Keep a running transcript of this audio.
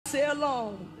sail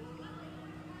on.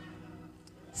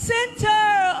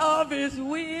 Center of his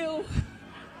will.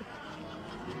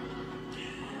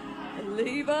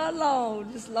 Leave her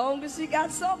alone. As long as she got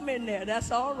something in there,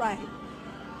 that's all right.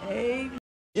 Amen.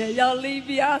 Yeah, y'all leave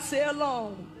Beyonce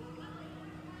alone.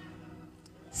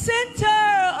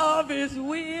 Center of his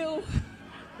will.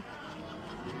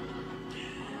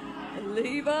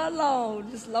 Leave her alone.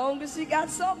 As long as she got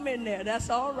something in there, that's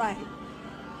all right.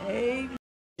 Amen.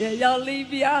 Yeah, y'all leave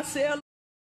Beyonce alone.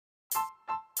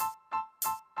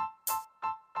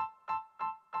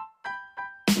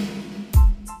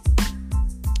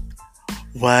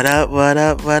 What up,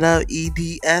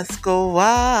 EDS Squad?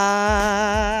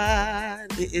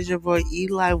 It is your boy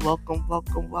Eli. Welcome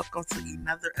to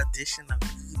another edition of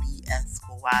EDS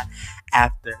Squad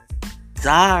After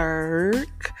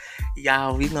Dark.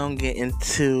 Y'all, we gonna get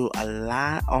into a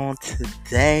lot on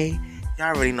today.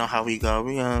 Y'all already know how we go.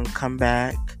 We gonna come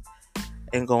back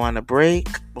and go on a break.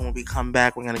 But when we come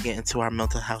back, we're gonna get into our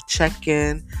mental health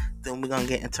check-in. Then we're gonna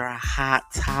get into our hot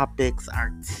topics,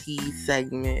 our tea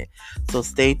segment. So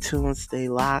stay tuned, stay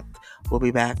locked. We'll be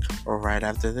back right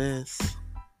after this.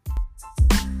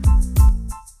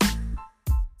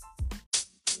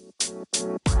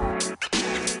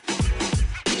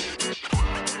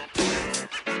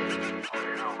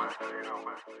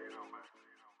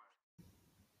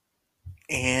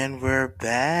 And we're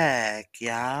back,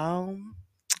 y'all.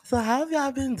 So how have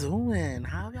y'all been doing?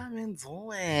 How y'all been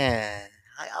doing?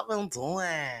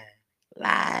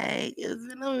 Like, it's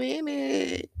been a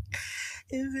minute.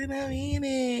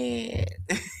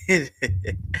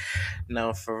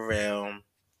 No, for real.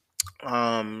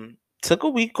 Took a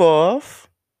week off.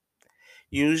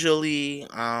 Usually,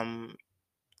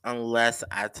 unless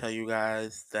I tell you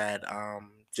guys that,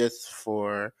 just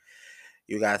for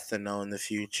you guys to know in the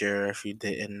future, if you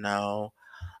didn't know,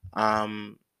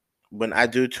 when I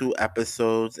do 2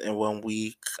 episodes in 1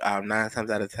 week, 9 times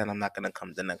out of 10, I'm not gonna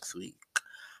come the next week.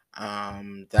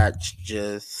 That's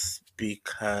just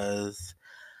because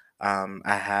I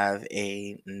have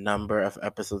a number of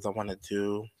episodes I want to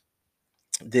do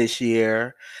this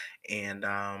year, and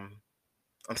I'm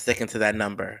sticking to that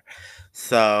number.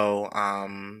 So,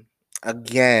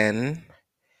 again,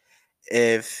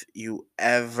 if you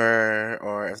ever,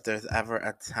 or if there's ever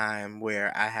a time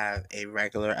where I have a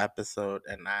regular episode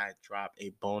and I drop a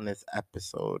bonus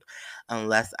episode,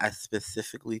 unless I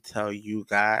specifically tell you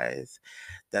guys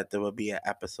that there will be an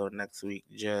episode next week,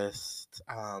 just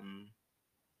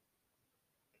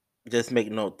make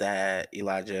note that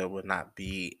Elijah will not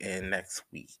be in next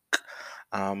week.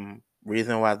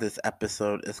 Reason why this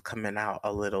episode is coming out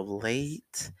a little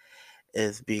late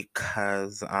is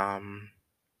because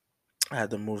I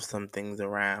had to move some things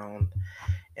around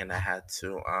and I had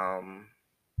to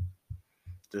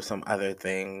do some other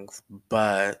things.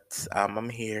 But I'm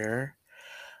here.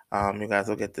 You guys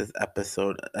will get this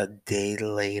episode a day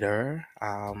later.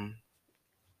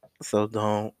 So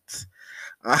don't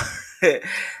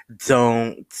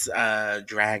don't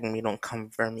drag me, don't come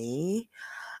for me.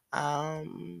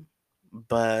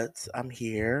 But I'm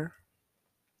here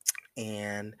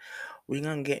and we're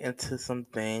gonna get into some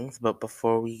things. But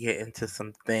before we get into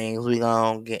some things, we're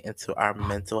gonna get into our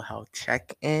mental health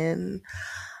check-in.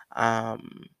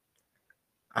 Um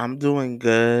I'm doing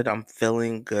good. I'm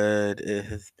feeling good. It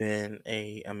has been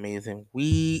a amazing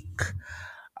week.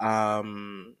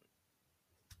 Um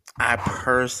I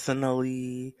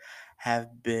personally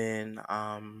have been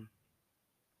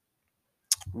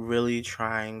really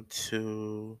trying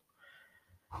to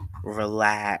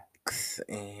relax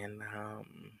and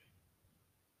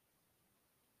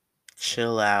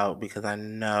chill out because I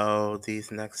know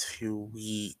these next few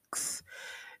weeks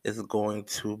is going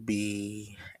to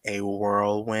be a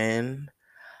whirlwind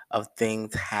of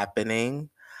things happening.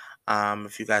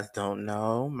 If you guys don't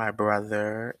know, my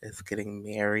brother is getting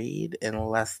married in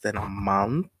less than a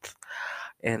month,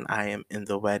 and I am in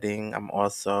the wedding. I'm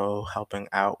also helping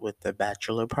out with the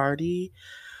bachelor party,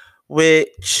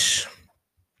 which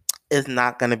is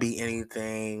not going to be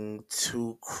anything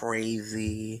too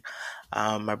crazy.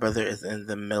 My brother is in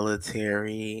the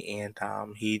military and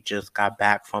he just got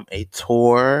back from a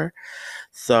tour.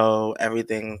 So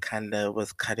everything kind of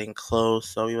was cutting close.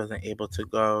 So he wasn't able to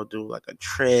go do like a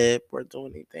trip or do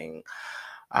anything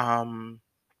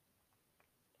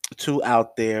too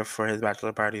out there for his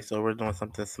bachelor party. So we're doing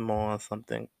something small,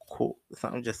 something cool,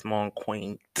 something just small and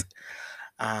quaint.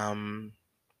 Um,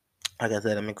 like I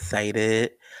said, I'm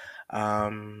excited.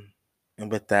 And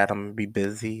with that, I'm gonna be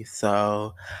busy.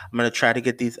 So I'm gonna try to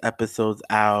get these episodes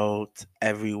out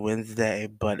every Wednesday.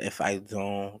 But if I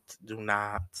don't, do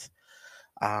not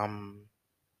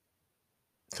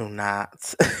do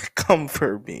not come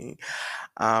for me.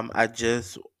 I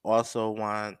just also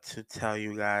want to tell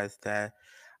you guys that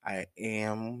I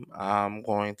am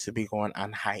going to be going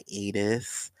on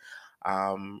hiatus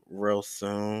real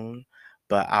soon,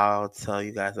 but I'll tell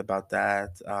you guys about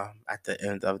that at the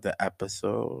end of the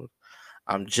episode.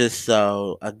 Just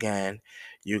so again,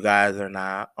 you guys are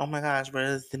not, oh my gosh,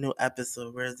 where's the new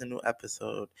episode? Where's the new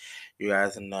episode? You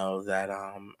guys know that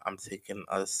I'm taking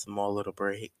a small little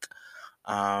break.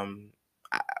 Um,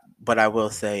 I, but I will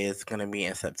say it's gonna be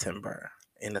in September,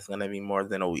 and it's gonna be more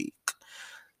than a week.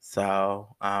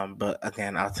 So, but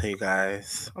again, I'll tell you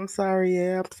guys. I'm sorry,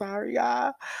 yeah, I'm sorry,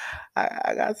 y'all.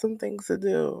 I got some things to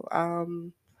do.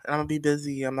 And I'm gonna be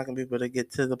busy. I'm not gonna be able to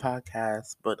get to the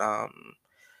podcast, but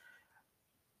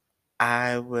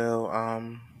I will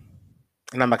and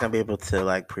I'm not gonna be able to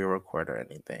like pre-record or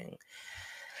anything,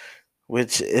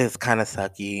 which is kind of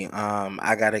sucky.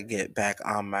 I gotta get back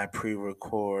on my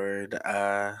pre-record.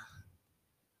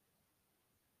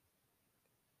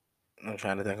 I'm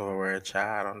trying to think of a word,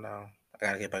 child. I don't know. I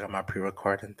gotta get back on my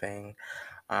pre-recording thing.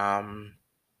 Um,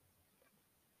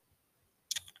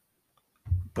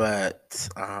 but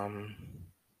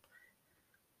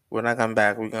when I come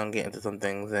back, we're gonna get into some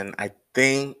things, and I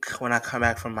think when I come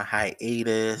back from my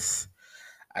hiatus,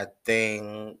 I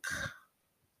think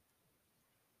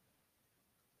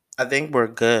I think we're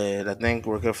good. I think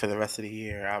we're good for the rest of the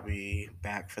year. I'll be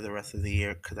back for the rest of the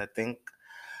year because I think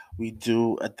we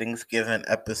do a Thanksgiving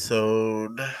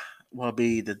episode. Will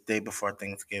be the day before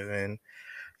Thanksgiving.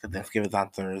 Because Thanksgiving's on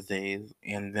Thursdays,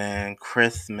 and then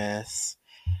Christmas.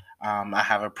 I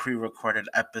have a pre-recorded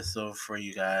episode for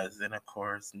you guys, and of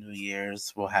course, New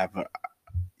Year's we'll have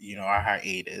our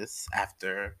hiatus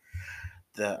after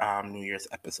the New Year's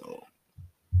episode.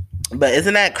 But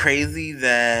isn't that crazy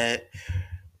that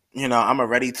I'm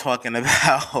already talking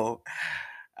about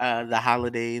the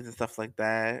holidays and stuff like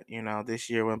that.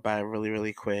 This year went by really,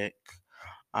 really quick.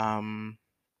 Um,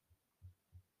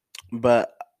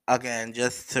 but again,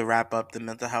 just to wrap up the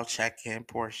mental health check-in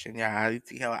portion, yeah, you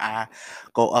see how I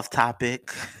go off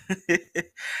topic.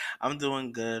 I'm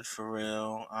doing good for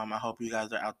real. I hope you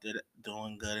guys are out there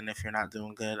doing good, and if you're not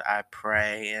doing good, I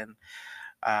pray and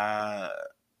uh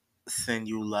send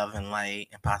you love and light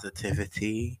and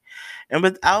positivity. And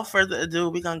without further ado,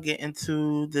 we're gonna get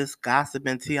into this gossip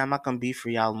and tea. I'm not gonna be for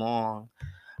y'all long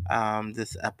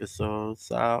this episode.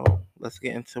 So let's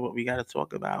get into what we gotta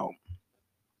talk about.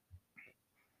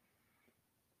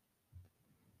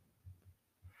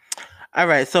 All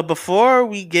right, so before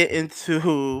we get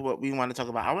into what we want to talk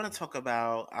about, I want to talk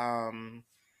about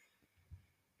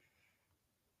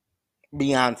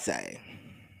Beyonce.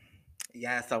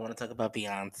 Yes, I want to talk about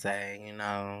Beyonce,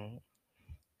 I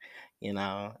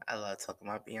love talking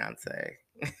about Beyonce.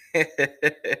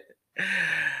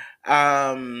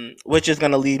 Which is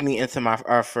gonna lead me into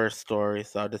our first story,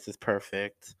 so this is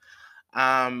perfect.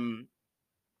 Um,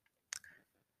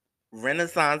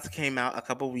 Renaissance came out a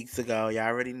couple weeks ago. Y'all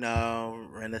already know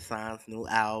Renaissance new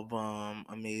album,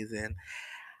 amazing.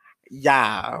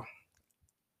 Yeah,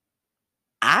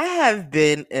 I have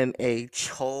been in a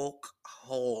choke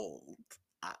hold,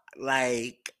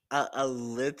 like a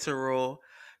literal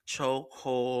choke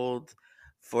hold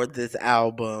for this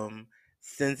album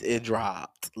since it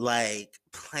dropped. Like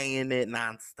playing it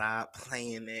nonstop,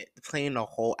 playing the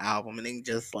whole album, and then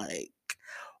just like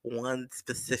one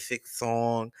specific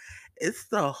song. It's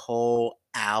the whole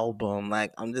album.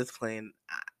 Like I'm just playing.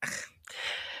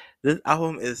 This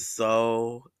album is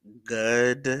so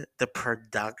good. The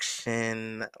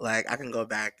production, like I can go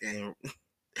back and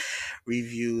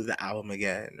review the album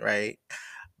again, right?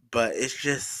 But it's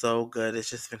just so good.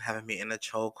 It's just been having me in a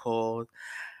chokehold.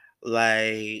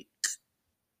 Like,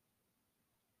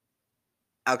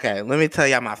 okay, let me tell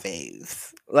y'all my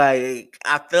faves. Like,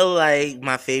 I feel like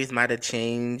my faves might have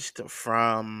changed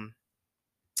from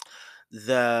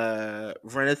the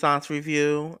Renaissance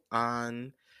review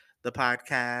on the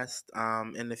podcast.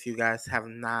 And if you guys have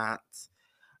not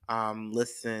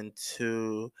listen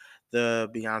to the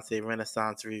Beyonce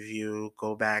Renaissance review,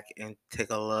 go back and take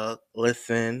a look,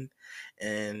 listen,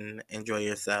 and enjoy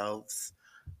yourselves.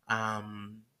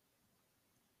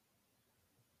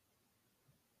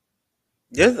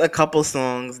 There's a couple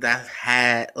songs that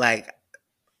had, like,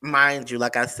 mind you,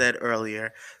 like I said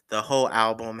earlier, the whole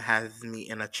album has me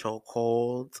in a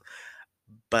chokehold,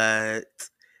 but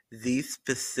these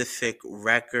specific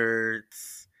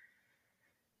records.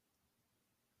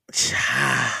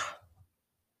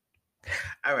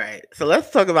 All right, so let's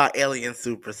talk about Alien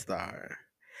Superstar.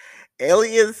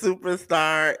 Alien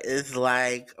Superstar is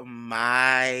like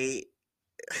my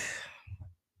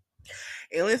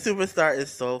Alien Superstar is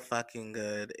so fucking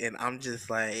good, and I'm just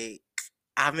like,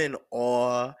 I'm in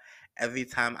awe every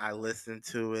time I listen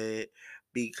to it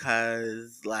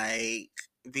because, like,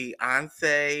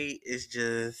 Beyonce is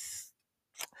just.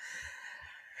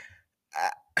 I,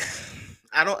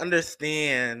 I don't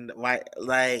understand why.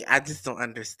 Like, I just don't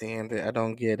understand it. I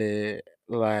don't get it.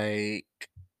 Like,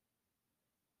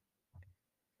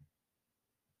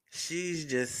 she's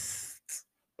just.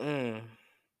 Mm,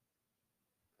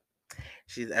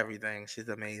 she's everything. She's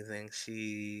amazing.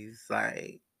 She's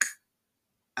like.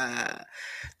 Uh,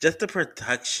 just the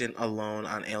production alone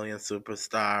on Alien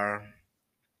Superstar,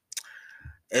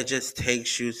 it just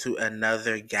takes you to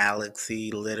another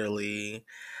galaxy, literally.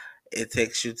 It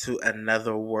takes you to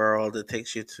another world. It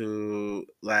takes you to,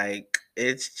 like,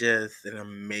 it's just an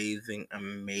amazing,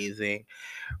 amazing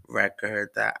record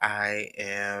that I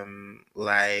am,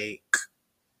 like,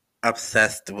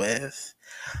 obsessed with.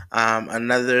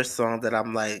 Another song that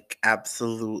I'm like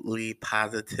absolutely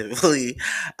positively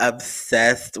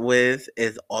obsessed with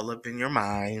is All Up in Your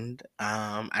Mind.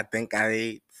 I think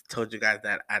I told you guys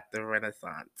that at the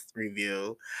Renaissance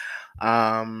review.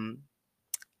 Um,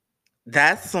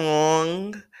 that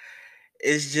song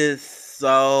is just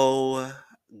so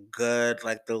good.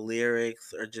 Like the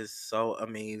lyrics are just so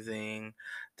amazing.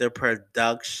 The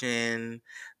production,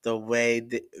 the way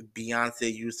that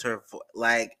Beyonce used her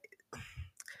like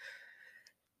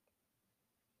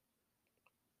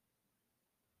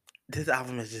this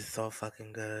album is just so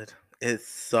fucking good. It's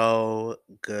so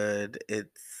good.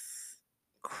 It's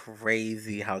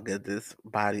crazy how good this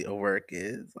body of work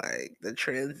is. Like the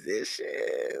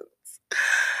transitions.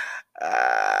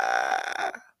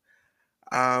 Ah.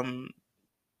 um,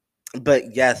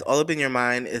 but yes, all up in your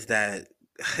mind is that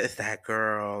is that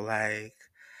girl. Like,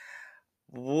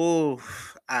 woo.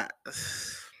 I,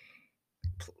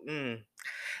 mm.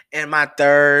 And my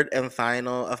third and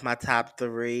final of my top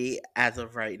three as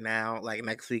of right now, like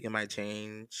next week it might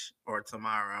change, or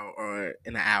tomorrow, or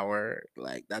in an hour.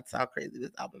 Like that's how crazy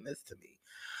this album is to me.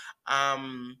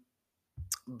 Um,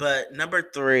 but number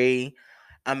three,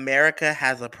 America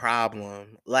Has a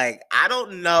Problem. Like I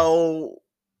don't know.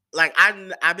 Like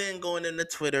I've been going in the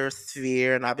Twitter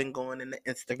sphere and I've been going in the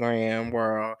Instagram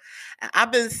world, and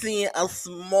I've been seeing a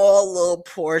small little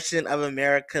portion of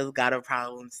America's Got a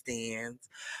Problem stands,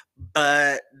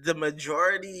 but the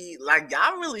majority, like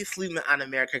y'all really sleeping on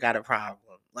America Got a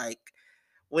Problem. Like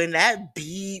when that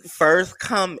beat first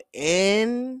come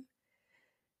in,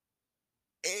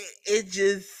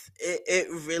 it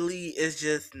really is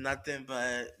just nothing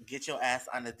but get your ass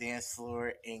on the dance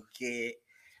floor and get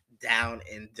down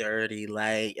and dirty.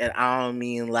 Like, and I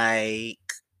mean like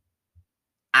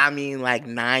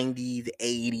 90s,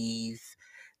 80s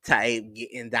type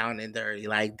getting down and dirty,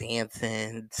 like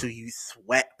dancing till you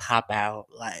sweat pop out.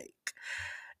 Like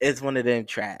it's one of them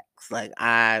tracks. Like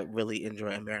I really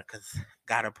enjoy America's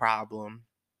Got a Problem.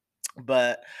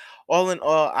 But all in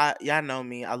all, y'all know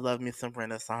me. I love me some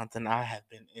Renaissance, and I have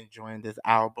been enjoying this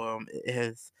album. It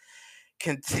has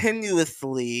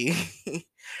continuously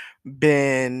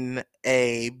been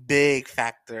a big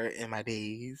factor in my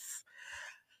days.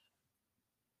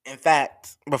 In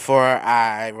fact, before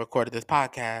I recorded this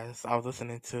podcast, I was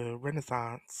listening to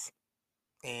Renaissance,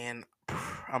 and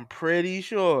I'm pretty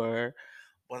sure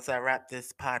once I wrap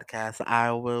this podcast,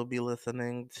 I will be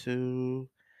listening to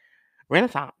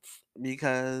Renaissance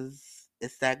because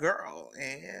it's that girl.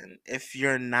 And if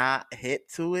you're not hip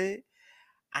to it,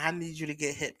 I need you to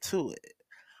get hip to it.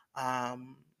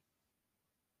 Um,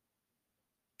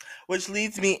 which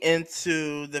leads me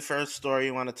into the first story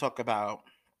I want to talk about.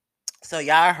 So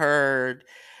y'all heard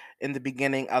in the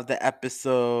beginning of the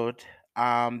episode,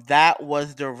 that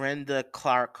was Dorinda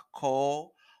Clark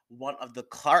Cole, one of the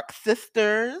Clark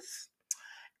sisters,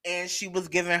 and she was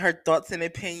giving her thoughts and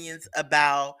opinions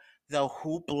about the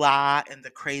hoopla and the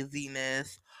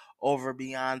craziness over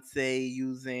Beyonce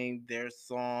using their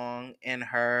song in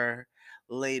her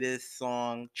latest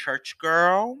song, Church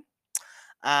Girl.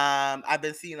 I've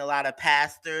been seeing a lot of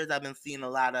pastors. I've been seeing a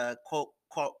lot of quote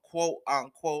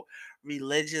unquote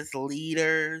religious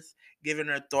leaders giving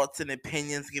their thoughts and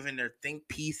opinions, giving their think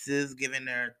pieces, giving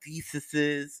their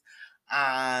theses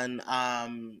on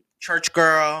Church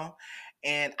Girl.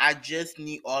 And I just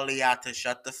need all of y'all to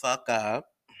shut the fuck up.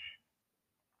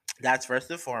 That's first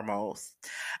and foremost.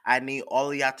 I need all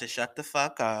of y'all to shut the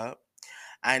fuck up.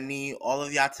 I need all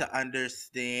of y'all to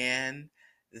understand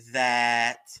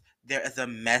that there is a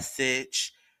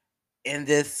message in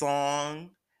this song.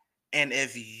 And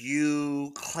if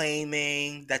you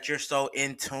claiming that you're so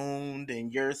in tuned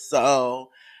and you're so,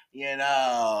 you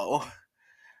know,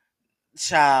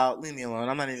 Child, leave me alone.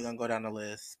 I'm not even gonna go down the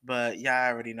list, but y'all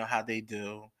already know how they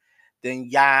do. Then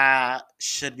y'all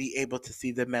should be able to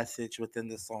see the message within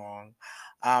the song.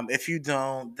 If you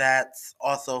don't, that's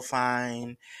also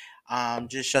fine.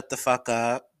 Just shut the fuck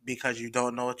up because you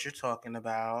don't know what you're talking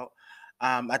about.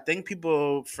 I think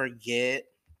people forget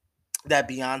that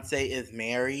Beyonce is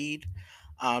married.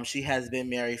 She has been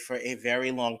married for a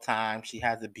very long time. She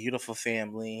has a beautiful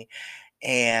family.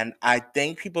 And I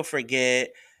think people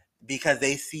forget because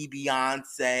they see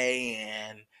Beyonce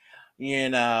and, you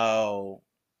know,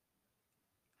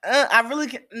 I really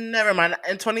can, never mind.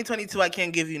 In 2022, I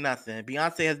can't give you nothing.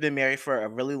 Beyonce has been married for a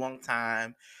really long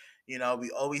time. You know,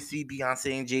 we always see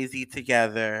Beyonce and Jay Z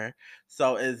together.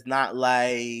 So it's not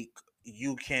like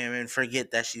you can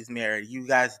forget that she's married. You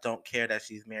guys don't care that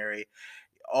she's married.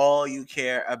 All you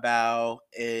care about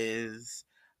is,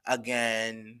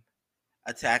 again,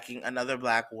 attacking another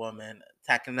black woman,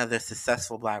 attacking another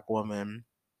successful black woman.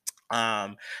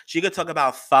 She could talk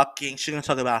about fucking, she can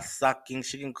talk about sucking,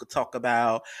 she can talk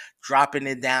about dropping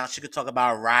it down, she could talk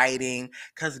about riding.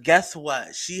 Cause guess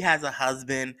what? She has a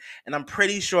husband, and I'm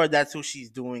pretty sure that's who she's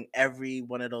doing every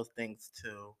one of those things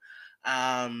to.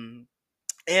 Um,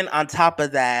 and on top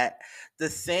of that, the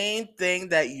same thing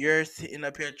that you're sitting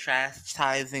up here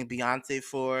chastising Beyonce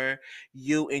for,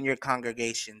 you and your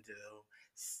congregation do.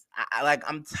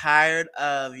 I'm tired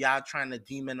of y'all trying to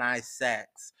demonize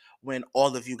sex when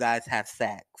all of you guys have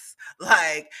sex.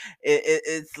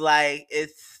 It's like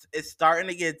it's starting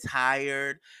to get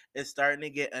tired. It's starting to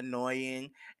get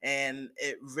annoying, and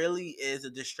it really is a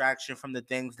distraction from the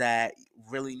things that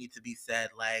really need to be said.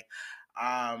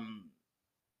 Um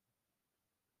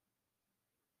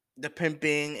the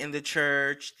pimping in the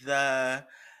church, the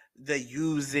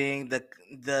using,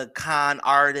 the con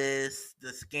artists, the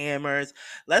scammers.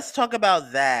 Let's talk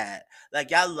about that.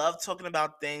 Like y'all love talking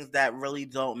about things that really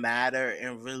don't matter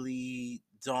and really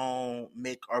don't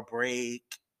make or break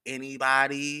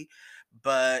anybody,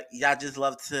 but y'all just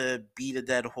love to beat a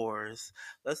dead horse.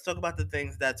 Let's talk about the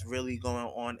things that's really going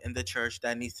on in the church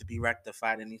that needs to be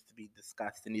rectified and needs to be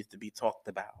discussed and needs to be talked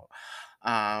about.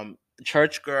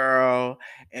 Church girl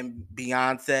and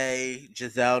Beyonce,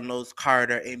 Giselle Knowles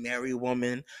Carter, a married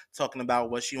woman, talking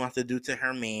about what she wants to do to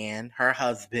her man, her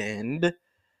husband,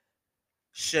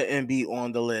 shouldn't be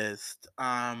on the list.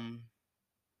 And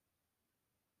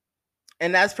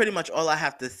that's pretty much all I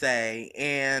have to say.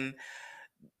 And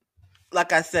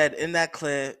like I said in that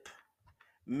clip,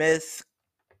 Miss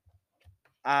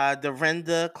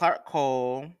Dorinda Clark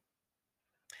Cole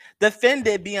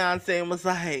defended Beyonce and was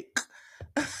like,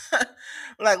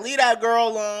 leave that girl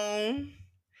alone,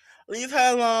 leave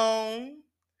her alone,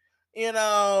 you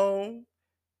know,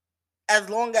 as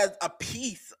long as a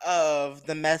piece of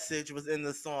the message was in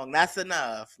the song, that's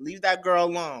enough. Leave that girl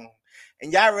alone.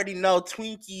 And y'all already know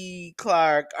Twinkie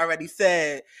Clark already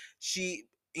said she,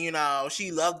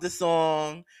 she loved the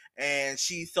song and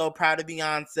she's so proud of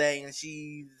Beyonce and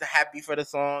she's happy for the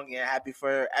song and happy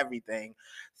for everything.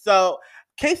 So,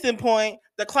 case in point,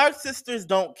 the Clark sisters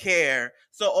don't care.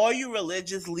 So, all you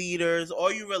religious leaders,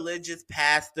 all you religious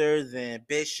pastors and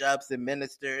bishops and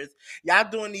ministers, y'all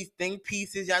doing these think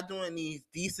pieces, y'all doing these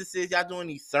theses, y'all doing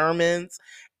these sermons,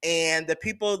 and the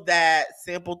people that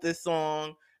sampled this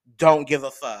song don't give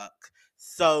a fuck.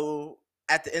 So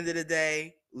at the end of the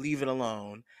day, leave it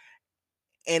alone.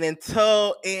 And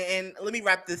and let me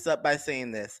wrap this up by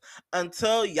saying this.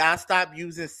 Until y'all stop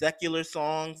using secular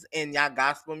songs in y'all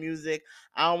gospel music,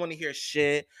 I don't want to hear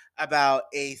shit about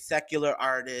a secular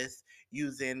artist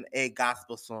using a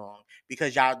gospel song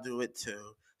because y'all do it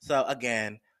too. So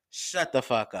again, shut the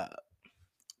fuck up.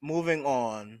 Moving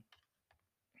on.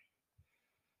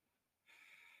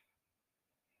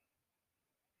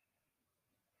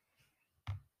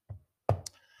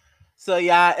 So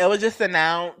yeah, it was just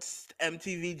announced.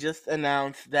 MTV just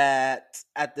announced that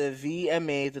at the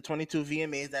VMAs, the 22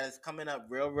 VMAs that is coming up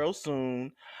real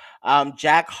soon,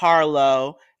 Jack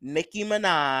Harlow, Nicki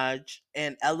Minaj,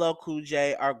 and LL Cool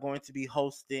J are going to be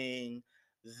hosting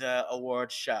the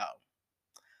award show.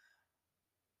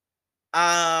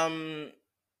 Um,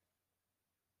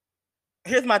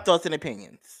 Here's my thoughts and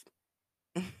opinions.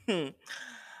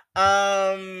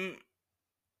 um,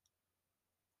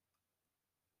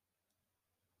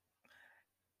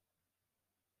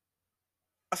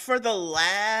 for the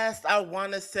last, I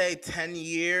want to say 10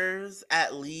 years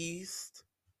at least,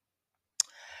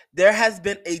 there has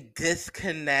been a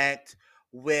disconnect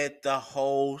with the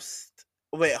host,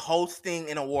 with hosting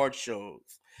and award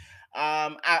shows.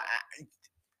 Um, I,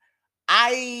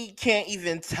 I can't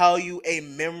even tell you a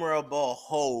memorable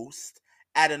host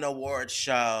at an award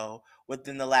show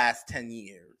within the last 10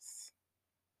 years.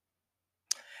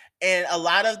 And a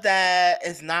lot of that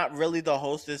is not really the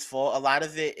host's fault. A lot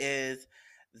of it is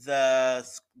the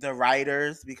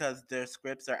writers, because their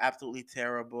scripts are absolutely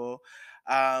terrible.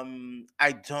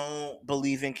 I don't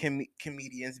believe in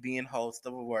comedians being hosts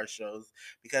of award shows,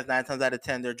 because 9 times out of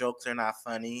 10 their jokes are not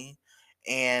funny,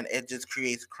 and it just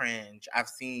creates cringe. I've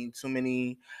seen too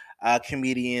many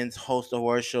comedians host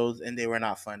award shows and they were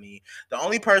not funny. The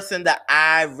only person that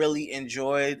I really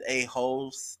enjoyed a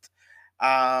host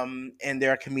and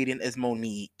their comedian is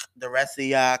Monique. The rest of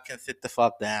y'all can sit the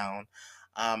fuck down.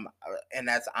 And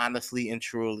that's honestly and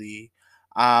truly.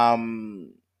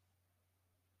 Um,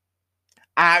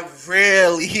 I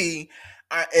really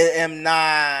am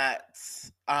not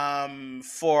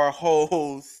for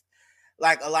hosts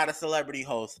like a lot of celebrity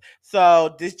hosts.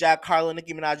 So this Jack Harlow,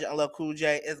 Nicki Minaj, and LL Cool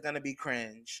J is gonna be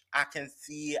cringe. I can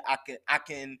see it. I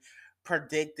can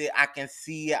predict it. I can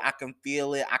see it. I can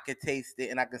feel it. I can taste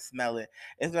it, and I can smell it.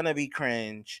 It's gonna be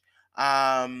cringe.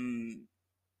 Um,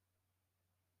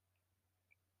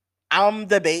 I'm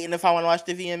debating if I want to watch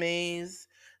the VMAs,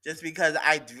 just because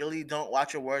I really don't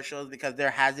watch award shows, because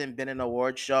there hasn't been an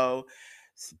award show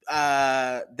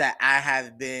that I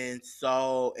have been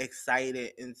so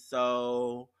excited and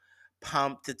so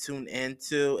pumped to tune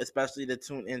into, especially to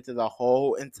tune into the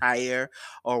whole entire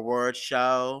award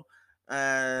show.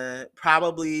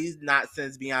 Probably not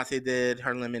since Beyonce did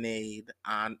her Lemonade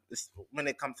on when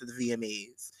it comes to the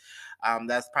VMAs.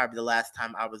 That's probably the last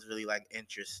time I was really like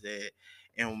interested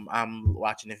in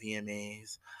watching the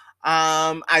VMAs.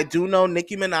 I do know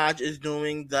Nicki Minaj is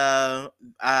doing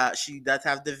she does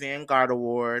have the Vanguard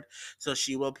Award, so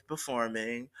she will be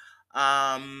performing.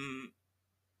 Um,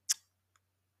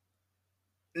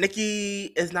 Nicki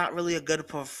is not really a good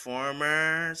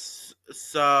performer,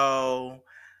 so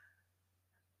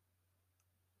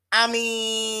I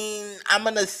mean, I'm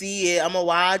gonna see it, I'm gonna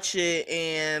watch it,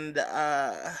 and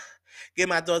get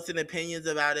my thoughts and opinions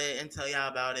about it and tell y'all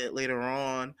about it later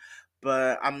on.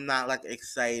 But I'm not like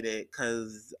excited,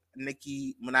 because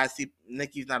Nicki, when I see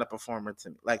Nicki's not a performer to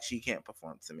me. Like, she can't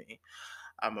perform to me.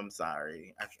 I'm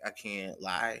sorry, I can't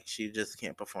lie. She just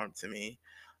can't perform to me.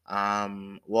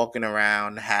 Walking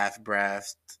around half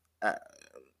breathed.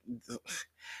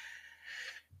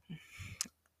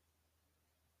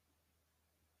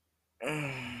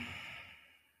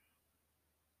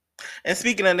 And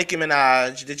speaking of Nicki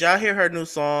Minaj, did y'all hear her new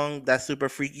song, that Super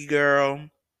Freaky Girl?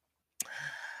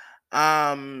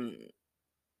 Um,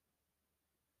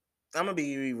 I'm gonna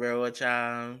be real with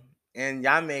y'all, and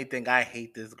y'all may think I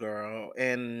hate this girl,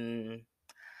 and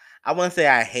I wouldn't say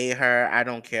I hate her. I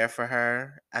don't care for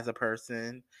her as a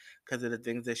person because of the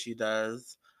things that she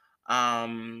does.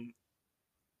 Um,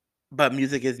 but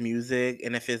music is music,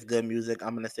 and if it's good music,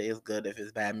 I'm gonna say it's good. If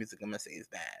it's bad music, I'm gonna say it's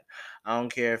bad. I don't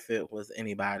care if it was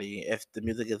anybody. If the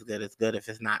music is good, it's good. If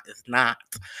it's not, it's not.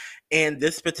 And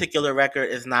this particular record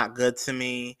is not good to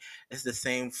me. It's the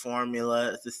same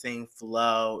formula. It's the same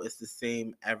flow. It's the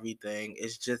same everything.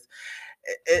 It's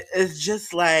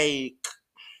just like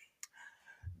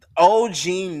OG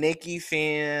Nicki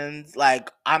fans.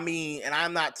 Like, I mean, and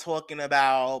I'm not talking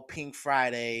about Pink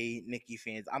Friday Nicki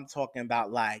fans. I'm talking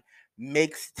about like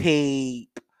mixtape,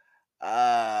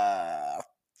 uh,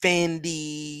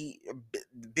 Fendi,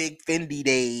 big Fendi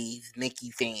days Nicki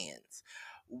fans.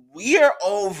 We're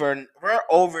over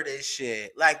this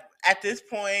shit. Like, at this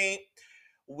point,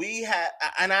 we have,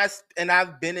 and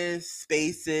I've been in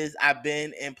spaces, I've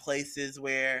been in places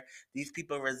where these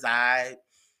people reside,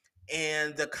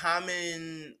 and the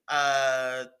common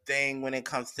thing when it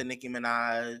comes to Nicki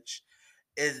Minaj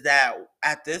is that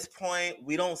at this point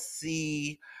we don't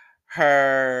see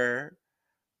her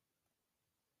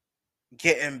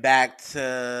getting back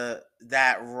to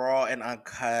that raw and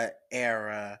uncut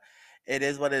era. It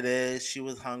is what it is. She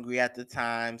was hungry at the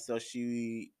time, so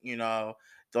she,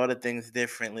 thought of things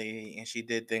differently, and she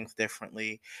did things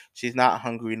differently. She's not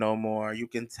hungry no more. You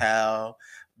can tell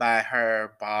by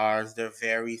her bars; they're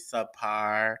very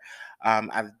subpar.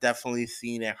 I've definitely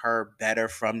seen it her better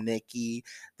from Nicki.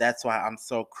 That's why I'm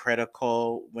so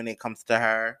critical when it comes to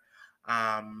her.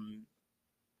 Um,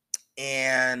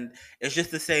 and it's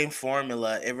just the same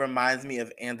formula. It reminds me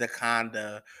of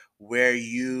Anaconda, where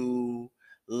you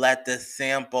let the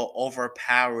sample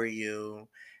overpower you,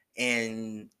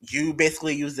 and you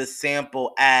basically use the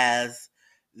sample as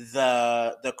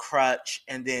the crutch,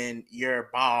 and then your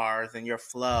bars and your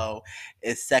flow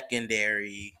is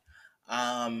secondary.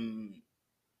 Um,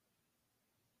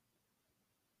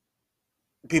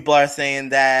 People are saying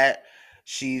that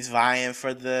she's vying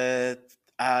for the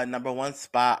number one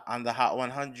spot on the Hot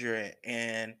 100,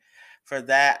 and for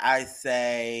that I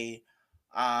say,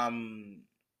 um,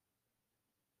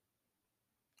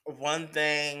 one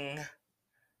thing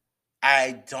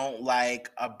I don't like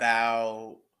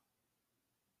about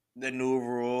the new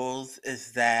rules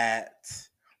is that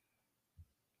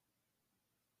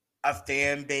a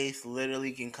fan base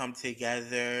literally can come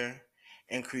together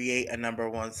and create a number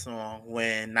one song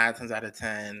when 9 times out of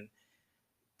 10,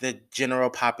 the general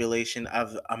population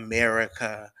of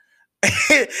America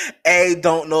A,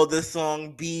 don't know this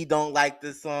song, B, don't like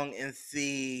this song, and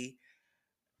C,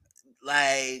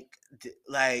 like,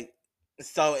 like,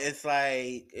 so it's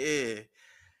like, eh.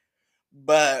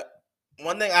 But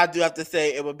one thing I do have to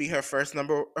say, it would be her first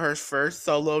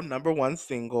solo number one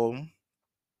single,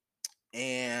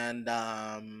 and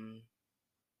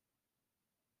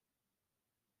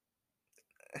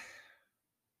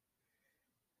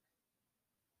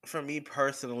for me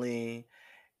personally,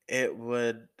 it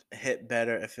would hit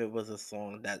better if it was a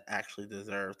song that actually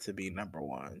deserved to be number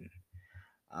one.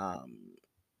 Um,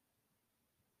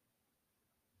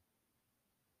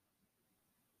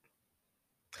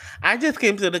 I just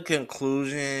came to the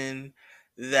conclusion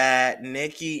that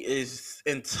Nikki is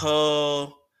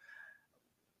until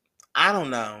I don't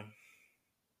know.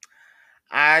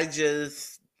 I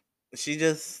just she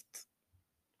just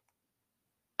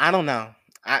I don't know.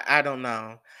 I don't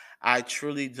know. I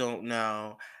truly don't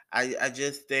know. I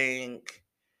just think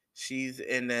she's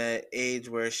in an age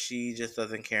where she just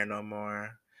doesn't care no more.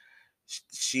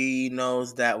 She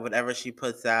knows that whatever she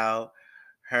puts out,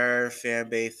 her fan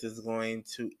base is going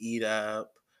to eat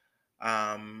up.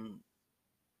 Um,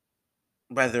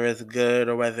 whether it's good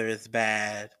or whether it's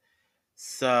bad.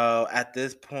 So at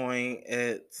this point,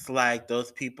 it's like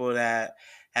those people that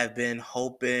have been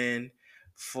hoping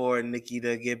for Nikki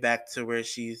to get back to where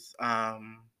she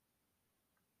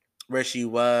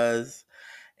was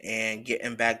and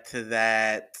getting back to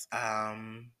that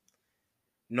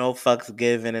no fucks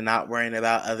given and not worrying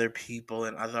about other people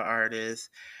and other artists.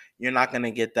 You're not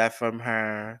gonna get that from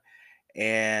her.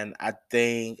 And I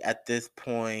think at this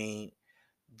point,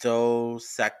 those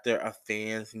sector of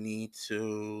fans need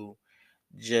to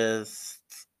just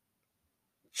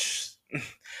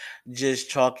just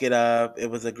chalk it up. It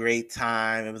was a great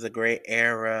time. It was a great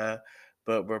era,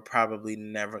 but we're probably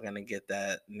never gonna get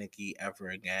that Nikki ever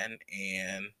again,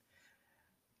 and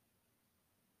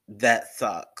that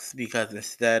sucks because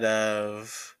instead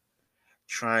of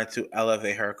trying to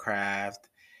elevate her craft,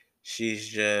 she's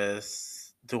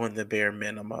just doing the bare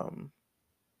minimum.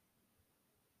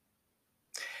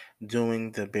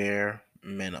 Doing the bare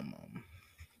minimum.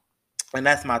 And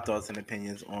that's my thoughts and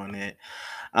opinions on it.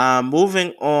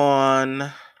 Moving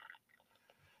on.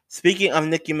 Speaking of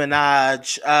Nicki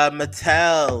Minaj,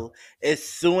 Mattel is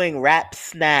suing Rap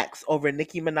Snacks over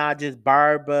Nicki Minaj's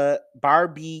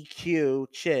barbecue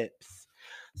chips.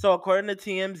 So, according to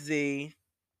TMZ,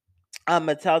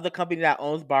 Mattel, the company that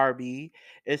owns Barbie,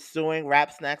 is suing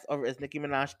Rap Snacks over its Nicki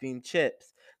Minaj themed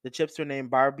chips. The chips were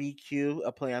named Barbecue,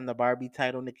 a play on the Barbie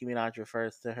title Nicki Minaj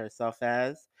refers to herself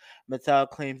as. Mattel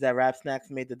claims that Rap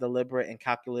Snacks made the deliberate and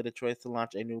calculated choice to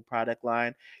launch a new product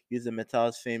line using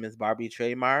Mattel's famous Barbie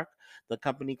trademark. The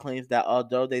company claims that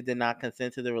although they did not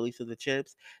consent to the release of the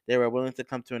chips, they were willing to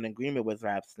come to an agreement with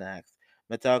Rap Snacks.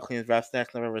 Mattel claims Rap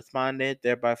Snacks never responded,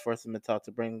 thereby forcing Mattel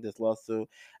to bring this lawsuit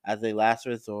as a last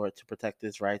resort to protect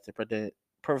its rights and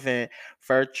prevent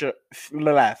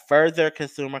further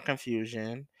consumer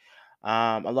confusion.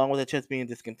 Along with the chips being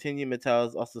discontinued, Mattel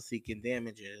is also seeking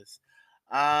damages.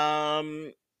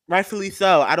 Um, Rightfully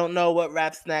so. I don't know what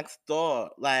Rap Snacks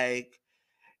thought. Like,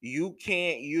 you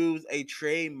can't use a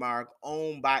trademark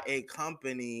owned by a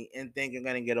company and think you're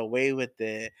gonna get away with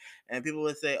it. And people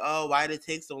would say, "Oh, why did it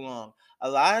take so long?" A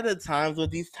lot of the times with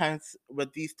these types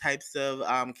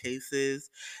of cases,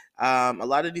 a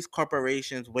lot of these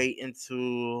corporations wait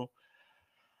until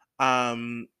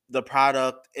the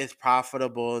product is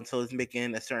profitable until it's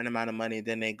making a certain amount of money.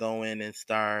 Then they go in and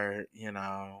start,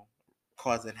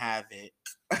 causing havoc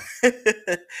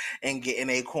and getting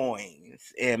their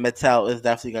coins. And Mattel is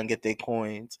definitely gonna get their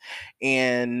coins.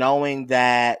 And knowing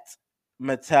that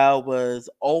Mattel was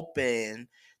open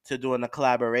to doing a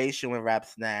collaboration with Rap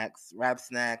Snacks,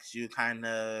 you kind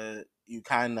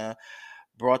of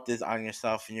brought this on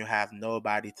yourself and you have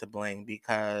nobody to blame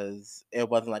because it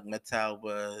wasn't like Mattel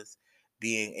was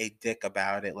being a dick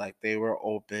about it. Like they were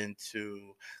open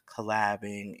to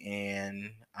collabing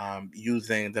and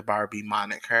using the Barbie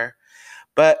moniker.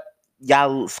 But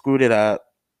y'all screwed it up.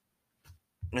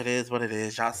 It is what it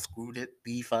is. Y'all screwed it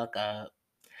the fuck up.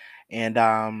 And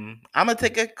I'm gonna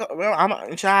take a well. I'm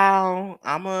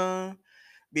gonna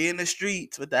be in the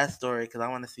streets with that story because I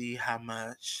want to see how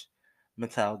much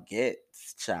Mattel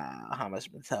gets, child. How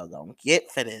much Mattel gonna get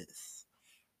for this?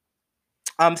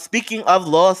 Speaking of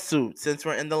lawsuits, since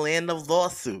we're in the land of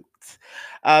lawsuits,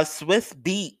 Swiss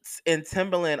Beats and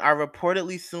Timberland are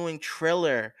reportedly suing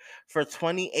Triller for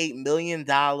 $28 million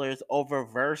over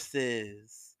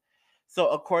verses. So,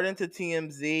 according to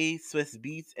TMZ, Swiss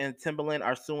Beats and Timberland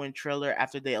are suing Triller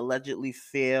after they allegedly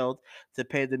failed to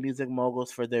pay the music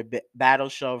moguls for their battle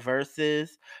show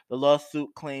Versus. The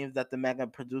lawsuit claims that the mega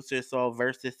producer sold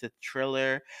Versus to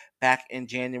Triller back in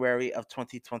January of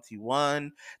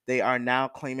 2021. They are now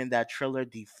claiming that Triller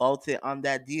defaulted on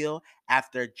that deal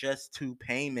after just two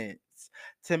payments.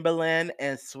 Timberland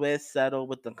and Swiss settled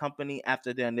with the company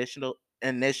after the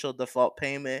initial default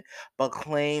payment, but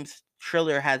claims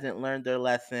Triller hasn't learned their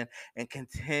lesson and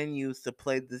continues to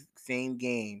play the same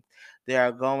game. They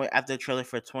are going after Triller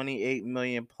for 28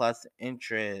 million plus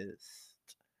interest.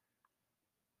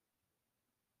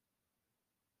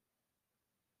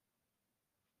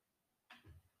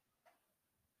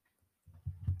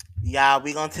 Yeah,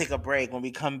 we're gonna take a break. When we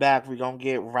come back, we're gonna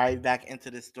get right back into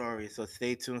the story. So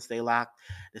stay tuned, stay locked.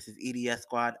 This is EDS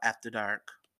Squad After Dark.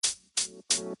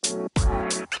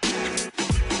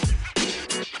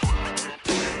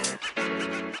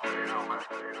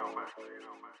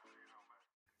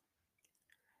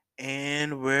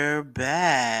 And we're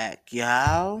back,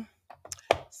 y'all.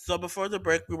 So before the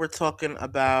break, we were talking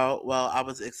about, well, I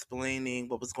was explaining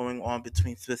what was going on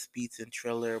between Swiss Beats and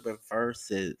Triller with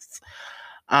verses.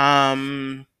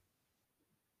 Um,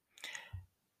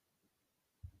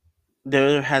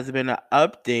 there has been an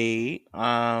update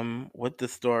with the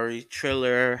story.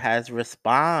 Triller has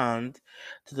responded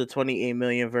to the 28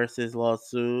 million versus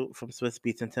lawsuit from Swiss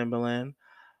Beats and Timberland.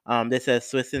 They said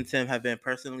Swiss and Tim have been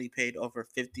personally paid over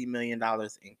 $50 million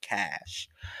in cash.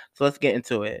 So let's get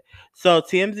into it. So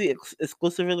TMZ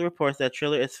exclusively reports that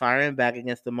Triller is firing back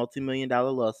against the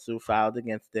multi-million-dollar lawsuit filed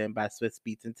against them by Swiss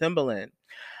Beats and Timberland.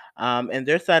 And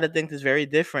their side of things is very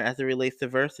different as it relates to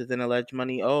verses and alleged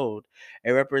money owed.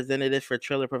 A representative for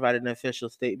Triller provided an official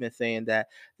statement saying that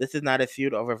this is not a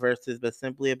feud over verses, but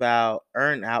simply about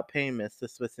earn out payments to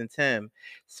Swiss and Tim.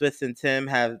 Swiss and Tim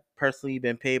have personally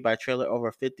been paid by Triller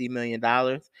over $50 million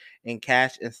in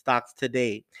cash and stocks to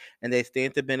date, and they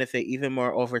stand to benefit even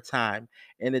more over time.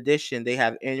 In addition, they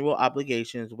have annual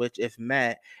obligations, which, if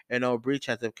met and no breach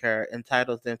has occurred,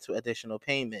 entitles them to additional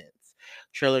payments.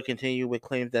 Triller continued with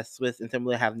claims that Swiss and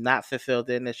Timberland have not fulfilled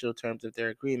the initial terms of their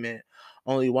agreement.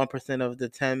 Only 1% of the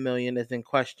 10 million is in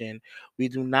question. We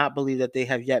do not believe that they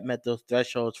have yet met those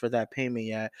thresholds for that payment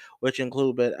yet, which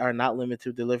include but are not limited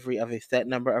to delivery of a set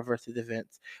number of versus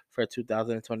events for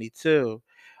 2022.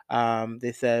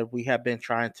 They said we have been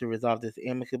trying to resolve this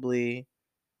amicably.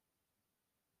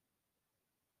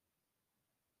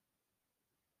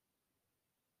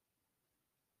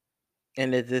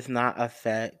 And it does not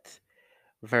affect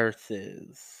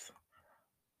versus.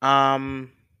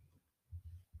 Um,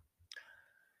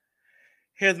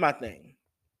 Here's my thing.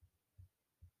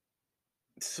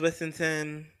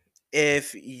 Swissington,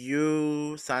 if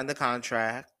you sign the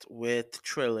contract with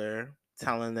Triller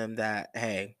telling them that,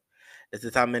 hey, this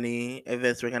is how many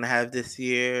events we're gonna have this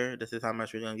year, this is how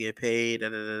much we're gonna get paid, da,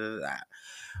 da, da, da, da.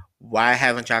 Why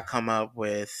haven't y'all come up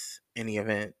with any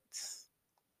events?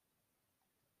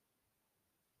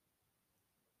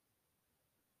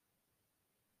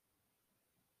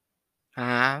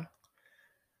 Huh?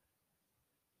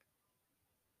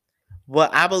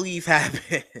 What I believe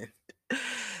happened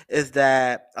is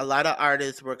that a lot of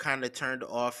artists were kind of turned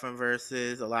off from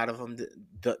verses. A lot of them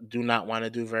do not want to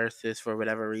do verses for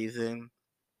whatever reason.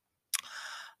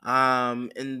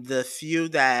 And the few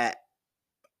that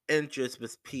interest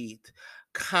was peaked,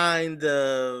 kind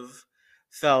of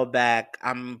fell back.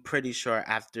 I'm pretty sure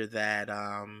after that,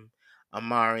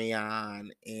 Amarion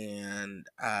and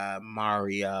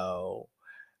Mario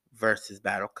versus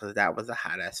battle, because that was a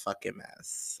hot ass fucking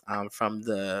mess. From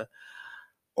the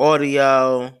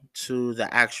audio to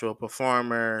the actual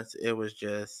performers, it was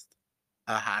just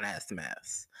a hot ass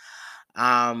mess.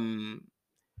 Um,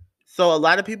 so a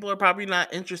lot of people are probably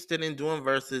not interested in doing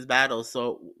versus battles.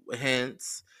 So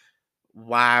hence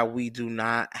why we do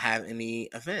not have any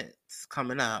events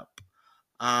coming up.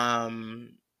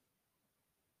 Um,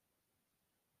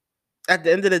 at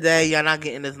the end of the day, y'all not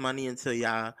getting this money until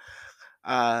y'all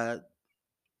uh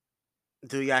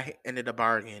do y'all end of the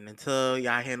bargain. Until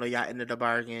y'all handle y'all end of the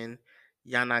bargain,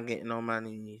 y'all not getting no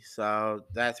money. So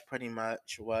that's pretty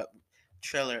much what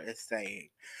Triller is saying.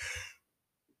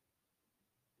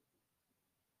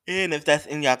 And if that's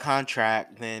in your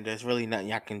contract, then there's really nothing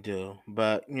y'all can do.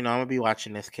 But I'm gonna be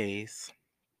watching this case.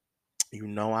 You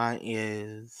know I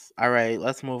is. All right,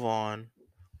 let's move on.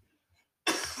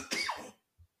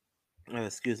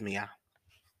 Excuse me, y'all.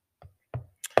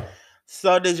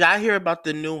 So, did y'all hear about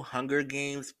the new Hunger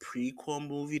Games prequel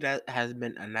movie that has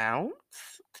been announced?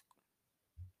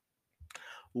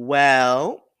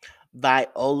 Well,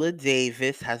 Viola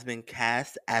Davis has been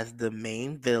cast as the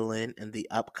main villain in the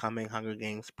upcoming Hunger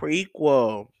Games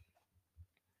prequel.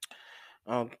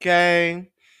 Okay.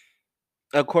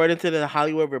 According to the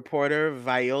Hollywood Reporter,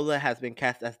 Viola has been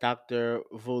cast as Dr.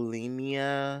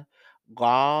 Volenia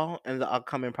Gall in the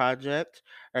upcoming project.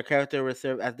 Her character will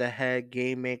serve as the head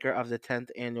game maker of the 10th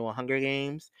annual Hunger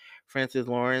Games. Francis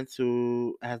Lawrence,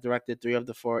 who has directed 3 of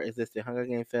the 4 existing Hunger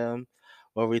Games films,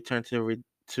 will return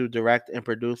to direct and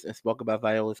produce and spoke about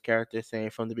Viola's character, saying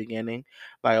from the beginning,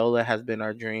 Viola has been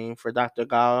our dream for Dr.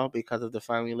 Gall because of the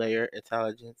finely layered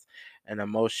intelligence and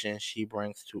emotion she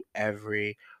brings to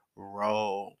every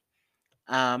role.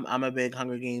 I'm a big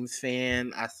Hunger Games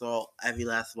fan. I saw every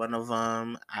last one of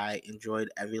them. I enjoyed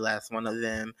every last one of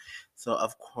them. So,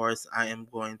 of course, I am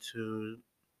going to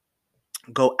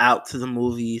go out to the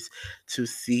movies to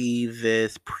see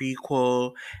this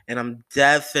prequel. And I'm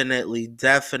definitely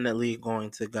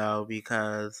going to go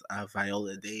because of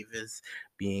Viola Davis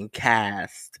being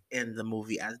cast in the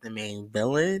movie as the main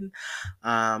villain.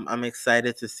 I'm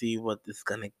excited to see what this is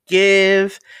going to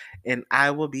give. And I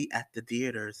will be at the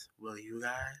theaters. Will you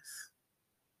guys?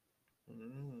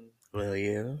 Will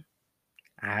you?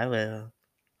 I will.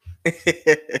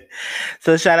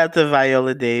 So shout out to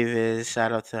Viola Davis.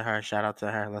 Shout out to her. Shout out to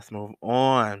her. Let's move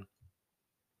on.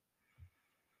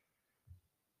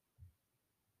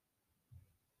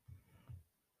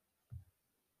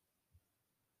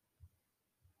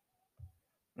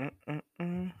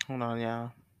 Hold on,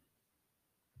 y'all.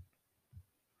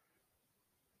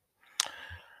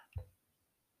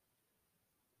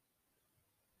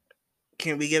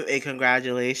 Can we give a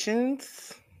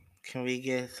congratulations? Can we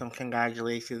get some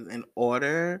congratulations in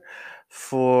order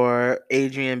for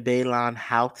Adrienne Bailon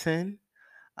Houghton?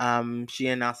 She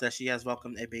announced that she has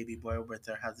welcomed a baby boy with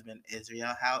her husband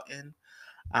Israel Houghton.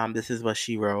 This is what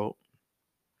she wrote.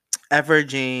 Ever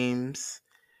James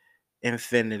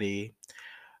Infinity.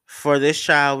 For this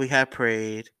child we have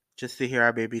prayed, just to hear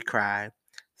our baby cry,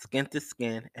 skin to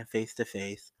skin and face to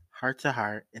face, heart to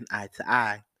heart and eye to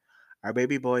eye. Our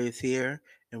baby boy is here,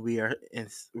 and we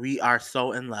are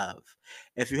so in love.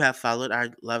 If you have followed our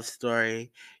love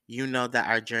story, you know that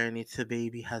our journey to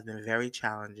baby has been very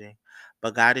challenging,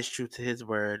 but God is true to His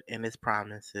word and His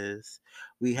promises.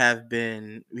 We have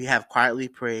quietly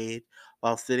prayed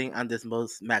while sitting on this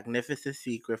most magnificent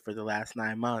secret for the last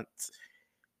 9 months.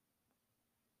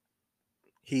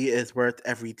 He is worth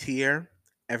every tear,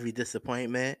 every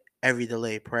disappointment, every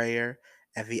delayed prayer,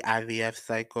 every IVF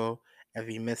cycle,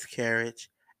 every miscarriage,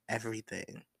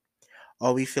 everything.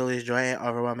 All we feel is joy and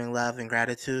overwhelming love and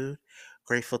gratitude.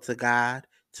 Grateful to God,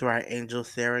 to our angel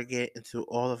surrogate, and to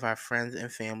all of our friends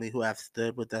and family who have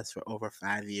stood with us for over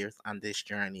 5 years on this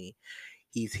journey.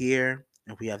 He's here,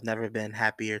 and we have never been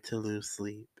happier to lose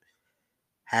sleep.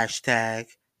 Hashtag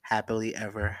happily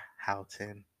ever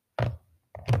Houghton.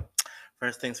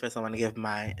 First things first, I want to give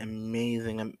my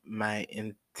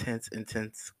intense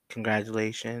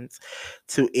congratulations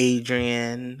to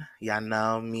Adrienne. Y'all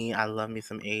know me. I love me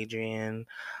some Adrienne.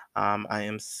 I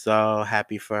am so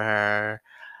happy for her.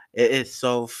 It is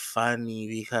so funny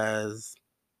because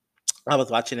I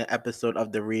was watching an episode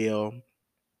of The Real.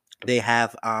 They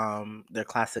have their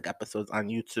classic episodes on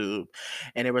YouTube,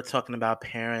 and they were talking about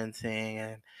parenting,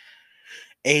 and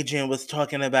Adrian was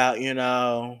talking about,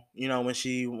 when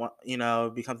she,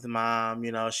 becomes a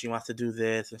mom, she wants to do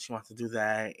this and she wants to do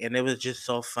that. And it was just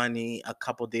so funny. A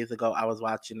couple days ago, I was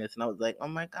watching this and I was like, oh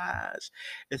my gosh,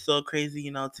 it's so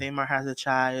crazy. Tamar has a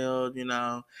child,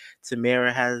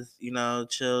 Tamara has,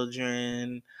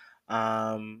 children.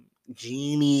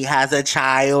 Jeannie has a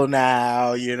child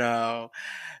now.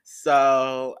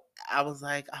 So I was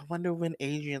like, I wonder when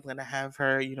Adrian's going to have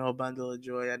her, bundle of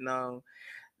joy. I know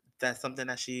that's something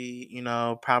that she,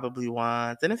 probably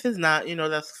wants. And if it's not,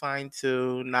 that's fine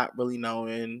too. Not really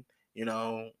knowing,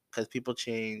 because people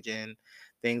change and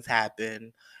things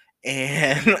happen.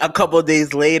 And a couple of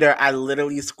days later, I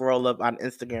literally scroll up on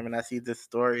Instagram and I see this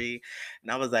story.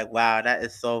 And I was like, wow, that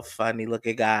is so funny. Look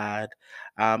at God.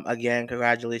 Again,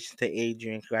 congratulations to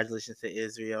Adrian. Congratulations to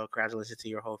Israel. Congratulations to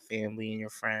your whole family and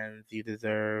your friends. You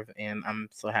deserve. And I'm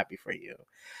so happy for you.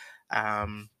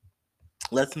 Um,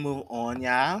 let's move on,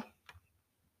 y'all.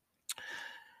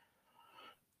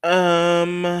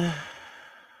 Um,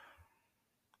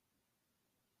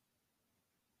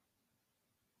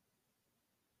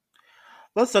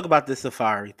 let's talk about this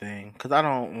safari thing because I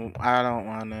don't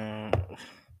want to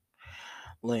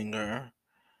linger.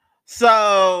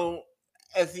 So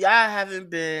if y'all haven't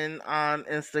been on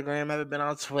Instagram, haven't been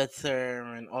on Twitter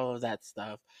and all of that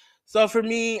stuff. So for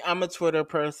me, I'm a Twitter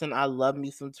person. I love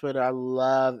me some Twitter. I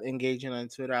love engaging on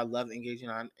Twitter. I love engaging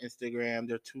on Instagram.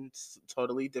 They're two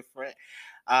totally different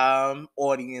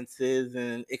audiences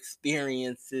and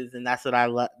experiences, and that's what I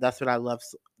love. That's what I love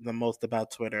the most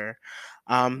about Twitter.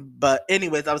 But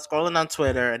anyways, I was scrolling on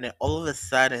Twitter, and then all of a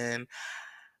sudden,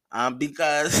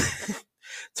 because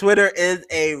Twitter is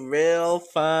a real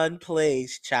fun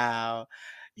place, child.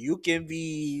 You can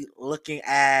be looking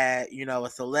at, a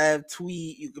celeb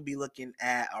tweet. You could be looking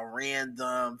at a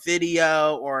random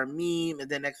video or a meme, and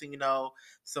then next thing you know,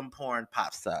 some porn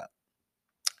pops up.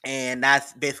 And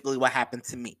that's basically what happened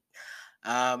to me.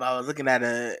 I was looking at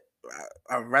a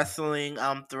wrestling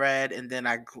thread, and then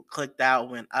I clicked out,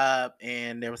 went up,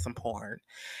 and there was some porn.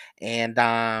 And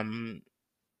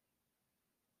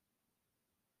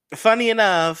funny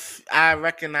enough, I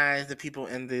recognized the people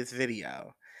in this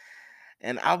video.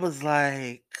 And I was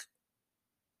like,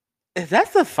 is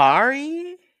that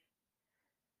Safari?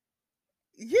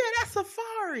 Yeah, that's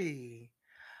Safari.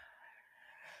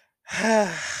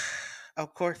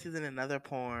 Of course, he's in another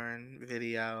porn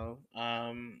video.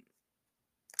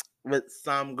 With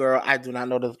some girl. I do not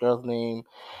know this girl's name.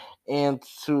 And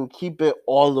to keep it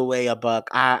all the way a buck,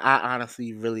 I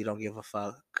honestly really don't give a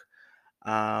fuck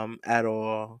at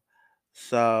all.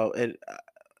 So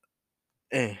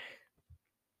eh.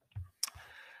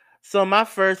 So my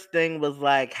first thing was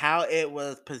like how it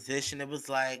was positioned. It was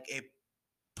like a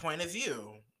point of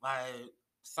view. Like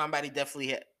somebody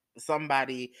definitely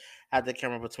somebody had the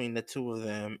camera between the two of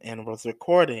them and was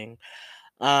recording.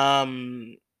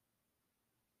 Um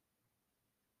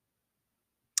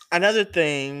Another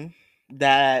thing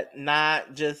that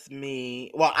not just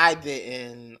me, well, I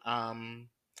didn't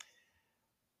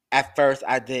at first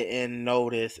I didn't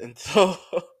notice until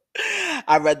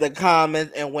I read the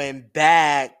comments and went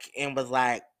back and was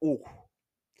like, ooh.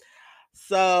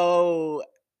 So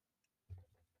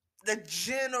the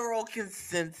general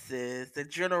consensus, the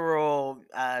general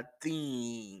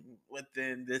theme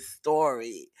within this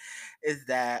story is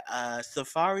that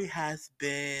Safari has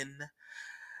been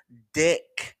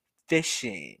dick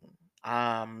fishing.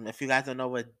 If you guys don't know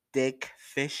what dick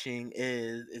fishing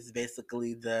is, it's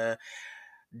basically the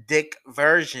dick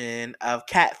version of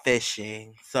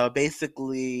catfishing. So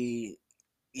basically,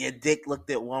 your dick looked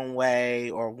at one way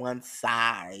or one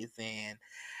size, and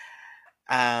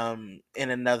in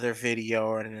another video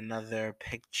or in another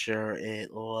picture,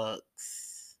 it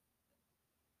looks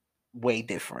way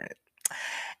different.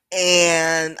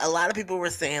 And a lot of people were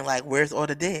saying, like, where's all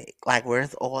the dick? Like,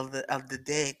 where's all of the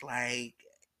dick? Like,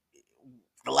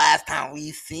 the last time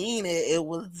we seen it, it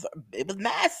was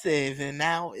massive, and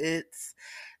now it's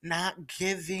not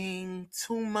giving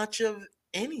too much of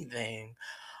anything.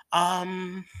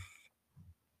 Um,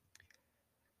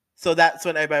 so that's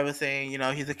what everybody was saying.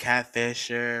 He's a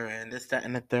catfisher, and this, that,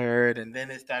 and the third, and then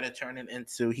it started turning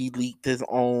into he leaked his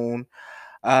own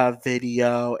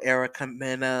video. Erica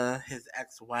Mena, his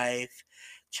ex-wife,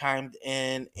 chimed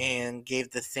in and gave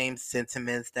the same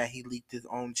sentiments that he leaked his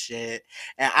own shit.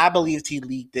 And I believed he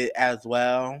leaked it as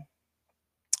well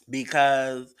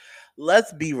because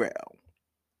let's be real.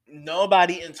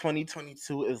 Nobody in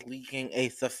 2022 is leaking a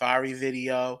Safari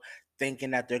video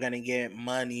thinking that they're going to get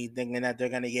money, thinking that they're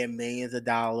going to get millions of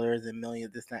dollars and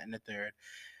millions, this, that, and the third,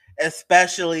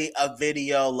 especially a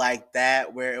video like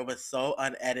that where it was so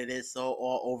unedited, so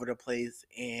all over the place,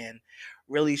 and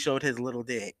really showed his little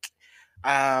dick.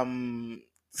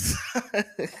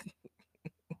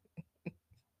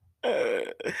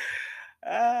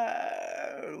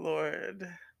 Lord.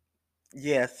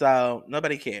 Yeah, so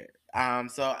nobody cared.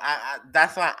 So I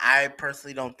that's why I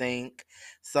personally don't think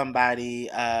somebody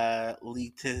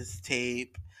leaked his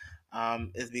tape.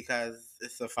 Is because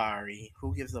it's Safari.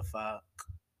 Who gives a fuck?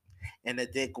 And the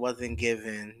dick wasn't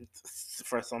given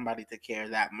for somebody to care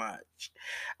that much,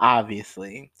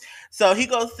 obviously. So he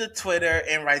goes to Twitter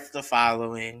and writes the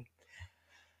following.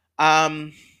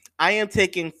 Um, I am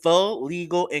taking full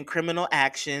legal and criminal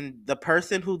action. The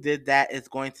person who did that is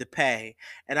going to pay,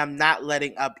 and I'm not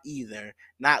letting up either.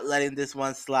 Not letting this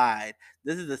one slide.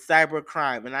 This is a cyber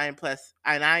crime, and I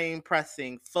am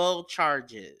pressing full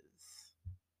charges.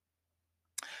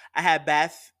 I had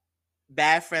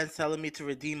bad friends telling me to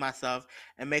redeem myself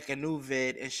and make a new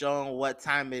vid and showing what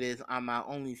time it is on my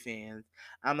OnlyFans.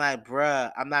 I'm like,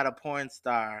 bruh, I'm not a porn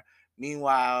star.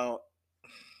 Meanwhile,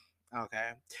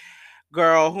 okay.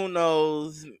 Girl, who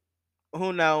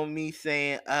know me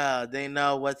saying, they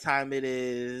know what time it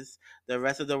is. The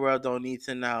rest of the world don't need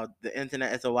to know. The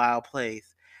internet is a wild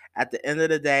place. At the end of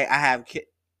the day,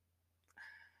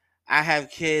 I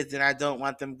have kids and I don't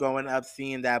want them growing up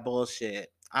seeing that bullshit.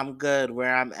 I'm good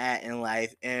where I'm at in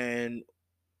life, and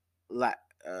like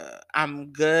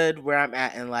I'm good where I'm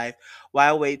at in life.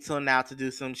 Why wait till now to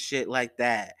do some shit like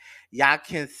that? Y'all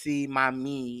can see my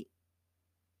me.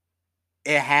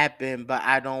 It happened, but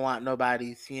I don't want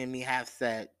nobody seeing me have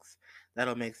sex. That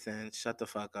don't make sense. Shut the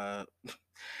fuck up.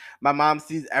 My mom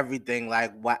sees everything.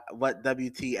 Like what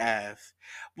WTF?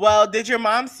 Well, did your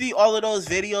mom see all of those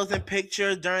videos and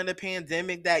pictures during the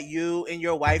pandemic that you and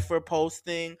your wife were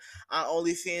posting on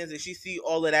OnlyFans? Did she see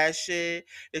all of that shit?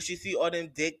 Did she see all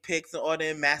them dick pics and all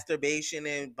them masturbation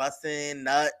and busting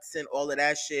nuts and all of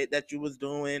that shit that you was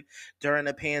doing during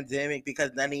the pandemic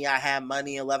because none of y'all had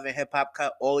money and Love and Hip Hop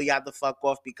cut all of y'all the fuck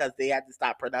off because they had to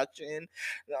stop production?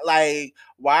 Like,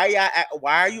 why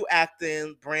are you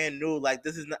acting brand new? Like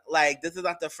this is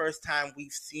not the first time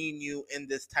we've seen you in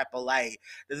this type of light.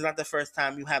 This is not the first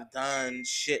time you have done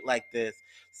shit like this.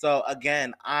 So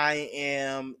again, I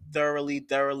am thoroughly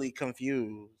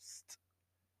confused.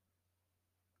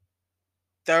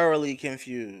 Thoroughly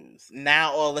confused.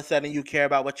 Now all of a sudden you care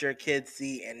about what your kids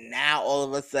see, and now all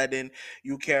of a sudden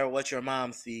you care what your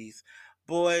mom sees.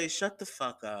 Boy, shut the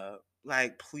fuck up.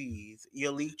 Like, please, you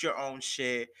leaked your own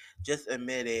shit. Just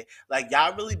admit it. Like,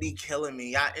 y'all really be killing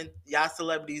me. Y'all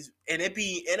celebrities, and it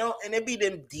be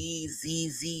them D Z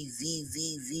Z Z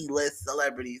Z Z list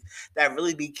celebrities that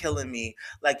really be killing me.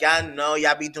 Like, y'all know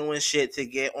y'all be doing shit to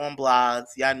get on blogs.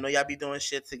 Y'all know y'all be doing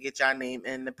shit to get y'all name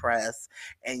in the press,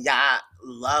 and y'all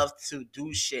love to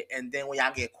do shit. And then when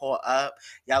y'all get caught up,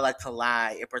 y'all like to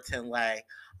lie and pretend like,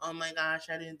 oh my gosh,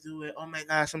 I didn't do it. Oh my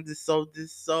gosh, I'm just so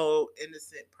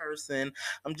innocent person.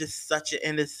 I'm just such an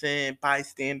innocent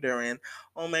bystander. And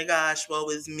oh my gosh, woe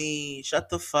is me. Shut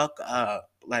the fuck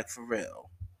up. Like, for real.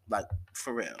 Like,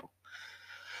 for real.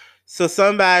 So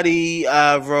somebody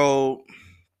wrote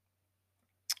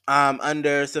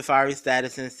under Safari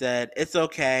status and said, it's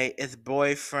okay. It's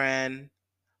boyfriend,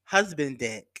 husband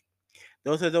dick.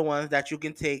 Those are the ones that you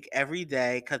can take every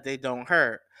day because they don't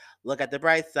hurt. Look at the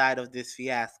bright side of this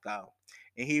fiasco.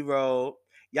 And he wrote,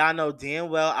 y'all know damn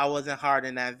well I wasn't hard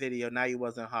in that video. Now you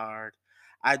wasn't hard.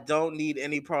 I don't need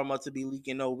any promo to be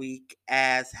leaking no weak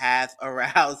ass half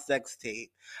aroused sex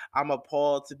tape. I'm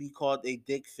appalled to be called a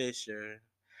dick fisher.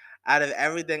 Out of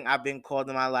everything I've been called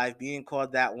in my life, being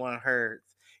called that one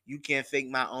hurts. You can't fake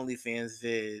my OnlyFans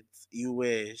vids. You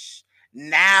wish.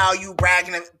 Now you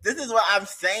bragging. This is what I'm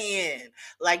saying.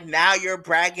 Like, now you're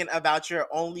bragging about your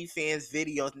OnlyFans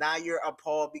videos. Now you're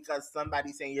appalled because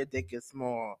somebody's saying your dick is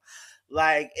small.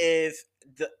 Like, if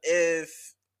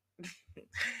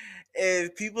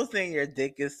people saying your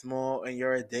dick is small and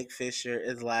you're a dick fisher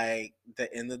is like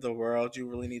the end of the world, you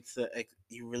really need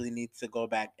to go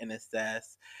back and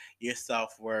assess your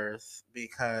self worth,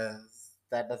 because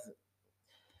that doesn't.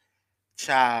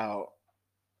 Child,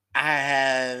 I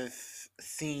have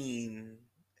seen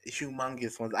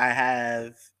humongous ones. I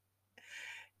have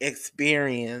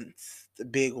experienced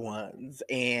big ones,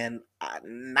 and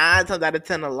 9 times out of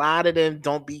 10, a lot of them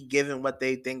don't be given what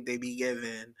they think they be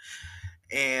given,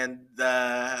 and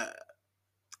I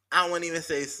wouldn't even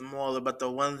say smaller, but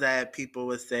the ones that people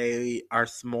would say are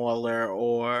smaller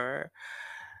or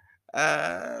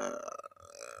uh,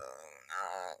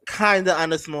 kind of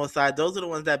on the small side, those are the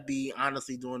ones that be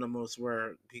honestly doing the most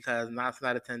work, because 9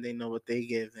 out of 10 they know what they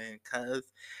giving, because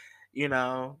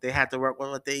they have to work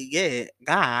with what they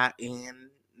got,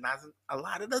 and not a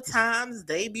lot of the times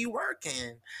they be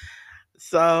working,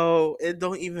 so it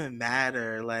don't even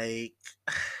matter. Like,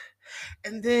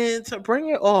 and then to bring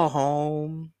it all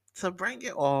home,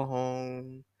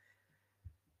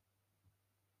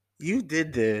 you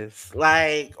did this.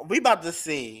 Like, we about to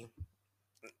see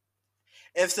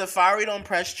if Safari don't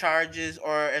press charges,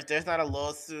 or if there's not a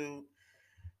lawsuit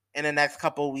in the next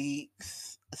couple weeks.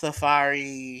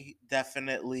 Safari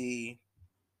definitely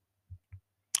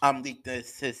leaked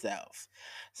this himself.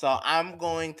 So I'm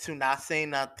going to not say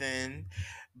nothing.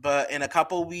 But in a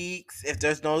couple weeks, if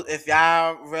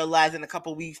y'all realize in a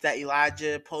couple weeks that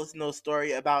Elijah posts no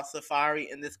story about Safari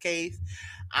in this case,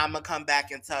 I'm gonna come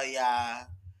back and tell y'all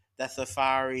that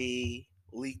Safari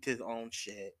leaked his own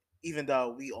shit. Even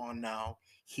though we all know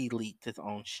he leaked his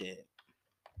own shit.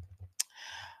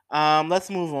 Let's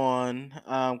move on.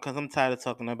 Because I'm tired of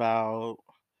talking about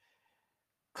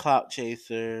clout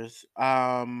chasers.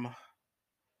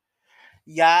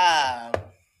 Yeah,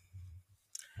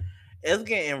 it's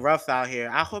getting rough out here.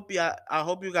 I hope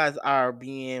you guys are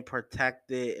being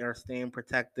protected or staying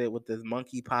protected with this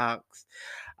monkeypox.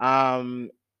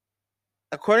 Um,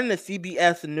 According to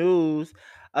CBS News,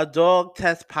 a dog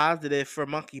tests positive for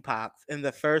monkeypox in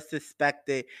the first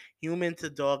suspected human to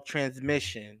dog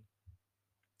transmission.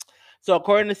 So,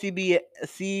 according to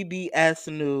CBS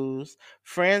News,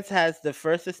 France has the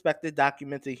first suspected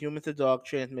documented human to dog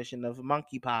transmission of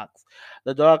monkeypox.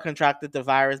 The dog contracted the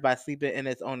virus by sleeping in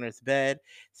its owner's bed.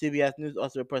 CBS News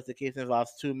also reports the case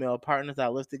involves two male partners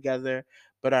that live together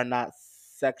but are not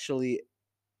sexually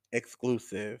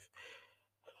exclusive.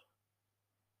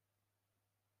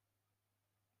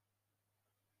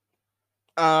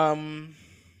 Um,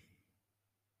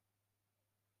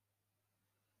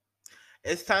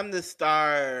 it's time to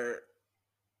start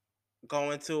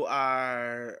going to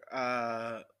our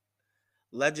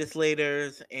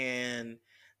legislators and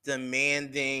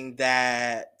demanding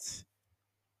that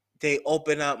they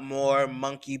open up more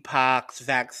monkeypox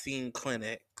vaccine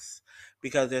clinics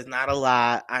because there's not a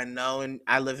lot. I know, and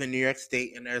I live in New York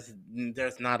State, and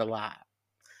there's not a lot.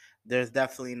 There's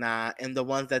definitely not, and the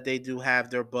ones that they do have,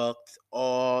 they're booked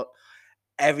all.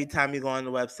 Every time you go on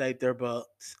the website, they're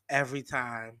booked every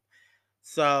time.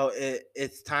 So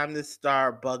it's time to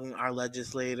start bugging our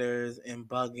legislators and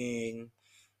bugging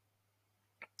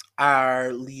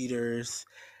our leaders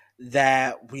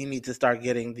that we need to start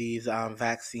getting these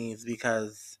vaccines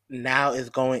because now it's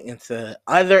going into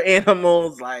other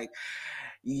animals. Like,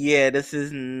 yeah, this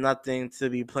is nothing to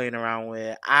be playing around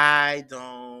with. I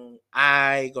go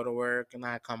to work and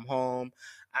I come home.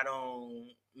 I don't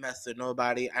mess with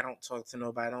nobody. I don't talk to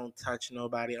nobody. I don't touch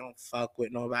nobody. I don't fuck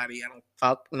with nobody. I don't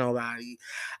fuck nobody.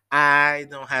 I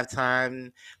don't have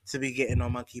time to be getting no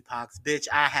monkeypox. Bitch,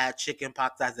 I had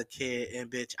chickenpox as a kid,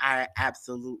 and bitch, I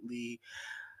absolutely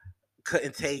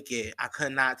couldn't take it. I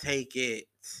could not take it.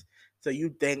 So you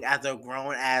think as a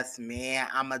grown ass man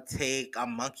I'ma take a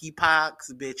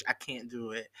monkeypox? Bitch, I can't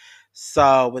do it.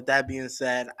 So with that being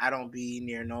said, I don't be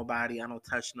near nobody. I don't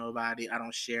touch nobody. I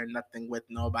don't share nothing with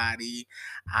nobody.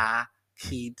 I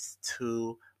keeps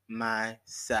to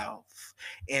myself.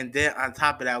 And then on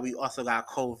top of that, we also got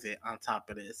COVID on top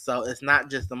of this. So it's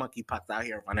not just the monkeypox out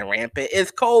here running rampant.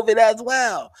 It's COVID as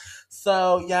well.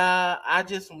 So yeah, I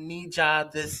just need y'all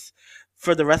this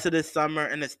for the rest of this summer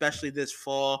and especially this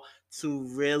fall to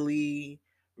really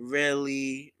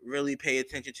pay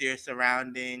attention to your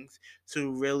surroundings, to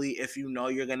really, if you know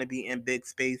you're going to be in big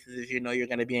spaces, if you know you're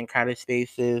going to be in crowded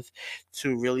spaces,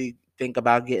 to really think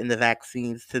about getting the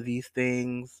vaccines to these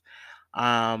things.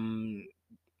 um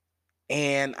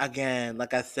and again,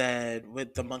 like I said,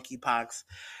 with the monkeypox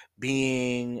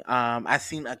being I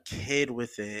seen a kid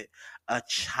with it, a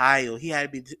child. He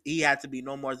had to be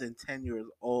no more than 10 years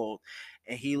old,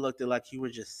 and he looked like he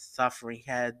was just suffering.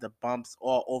 He had the bumps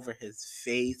all over his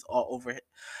face, all over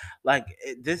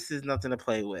this is nothing to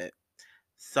play with.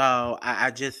 So I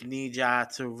just need y'all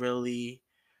to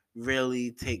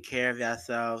really take care of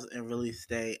yourselves and really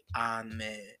stay on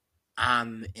it.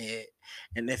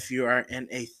 And if you are in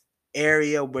a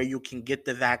area where you can get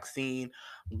the vaccine,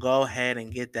 go ahead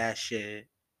and get that shit.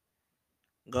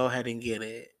 Go ahead and get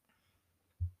it.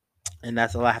 And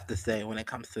that's all I have to say when it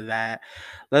comes to that.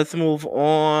 Let's move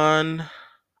on.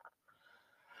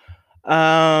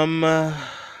 Um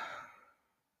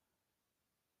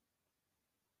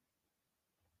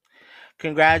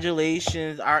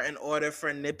Congratulations are in order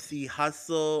for Nipsey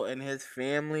Hussle and his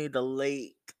family, the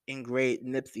late and great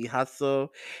Nipsey Hussle.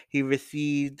 He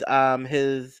received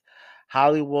his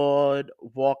Hollywood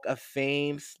Walk of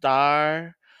Fame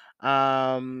star.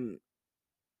 Um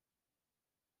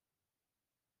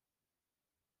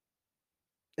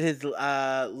his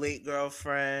late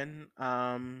girlfriend,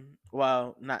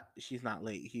 well, not she's not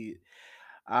late.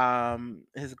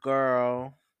 His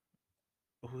girl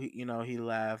who he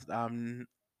left,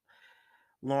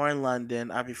 Lauren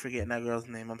London. I'll be forgetting that girl's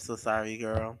name. I'm so sorry,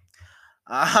 girl.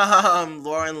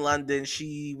 Lauren London,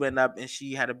 she went up and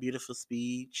she had a beautiful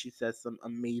speech. She said some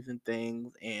amazing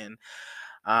things, and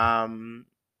um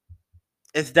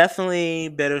it's definitely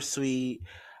bittersweet.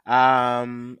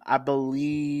 I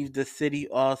believe the city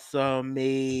also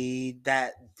made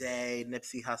that day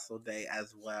Nipsey Hussle Day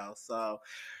as well. So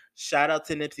shout out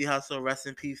to Nipsey Hussle, rest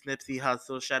in peace, Nipsey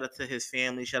Hussle. Shout out to his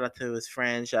family, shout out to his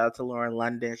friends, shout out to Lauren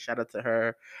London, shout out to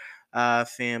her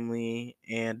family,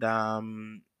 and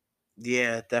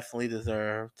yeah, definitely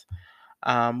deserved.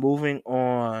 Moving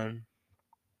on.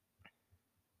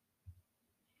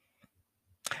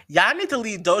 Y'all need to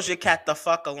leave Doja Cat the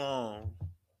fuck alone.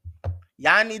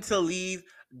 Y'all need to leave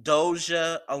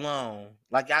Doja alone.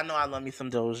 Like, y'all know I love me some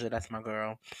Doja. That's my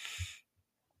girl.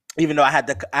 Even though I had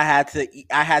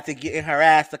to get in her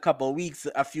ass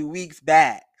a few weeks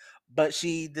back, but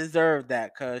she deserved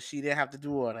that because she didn't have to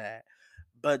do all that.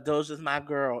 But Doja's my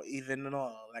girl, even and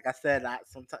all. Like I said,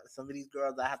 sometimes some of these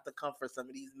girls I have to come for, some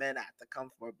of these men I have to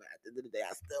come for, but at the end of the day,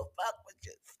 I still fuck with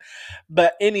you.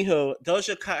 But anywho,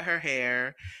 Doja cut her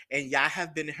hair, and y'all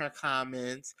have been in her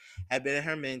comments, have been in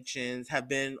her mentions, have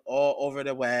been all over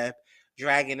the web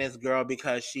dragging this girl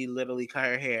because she literally cut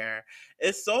her hair.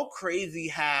 It's so crazy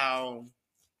how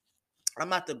I'm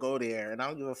about to go there, and I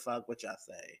don't give a fuck what y'all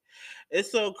say.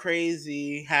 It's so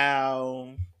crazy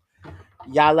how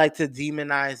y'all like to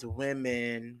demonize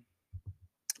women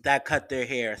that cut their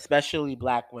hair, especially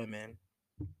black women.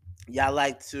 Y'all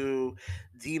like to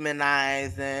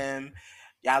demonize them.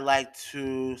 Y'all like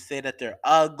to say that they're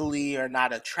ugly or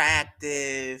not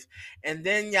attractive. And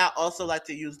then y'all also like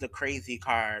to use the crazy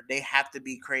card. They have to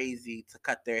be crazy to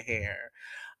cut their hair.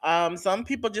 Some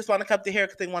people just want to cut their hair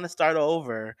because they want to start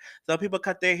over. Some people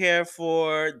cut their hair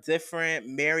for different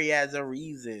myriads of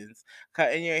reasons.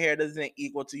 Cutting your hair doesn't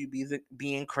equal to you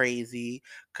being crazy.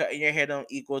 Cutting your hair don't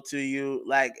equal to you.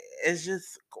 Like, it's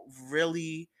just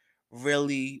really,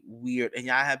 really weird. And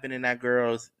y'all have been in that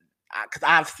girl's, because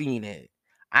I've seen it.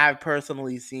 I've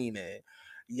personally seen it.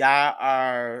 Y'all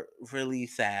are really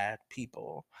sad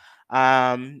people.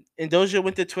 And Doja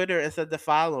went to Twitter and said the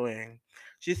following.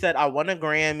 She said, I won a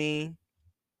Grammy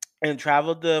and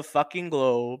traveled the fucking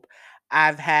globe.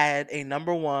 I've had a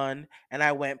number one and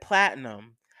I went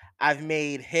platinum. I've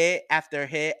made hit after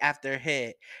hit after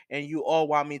hit. And you all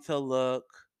want me to look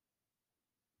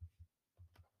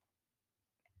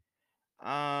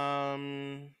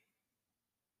um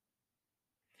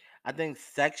I think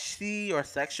sexy or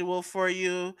sexual for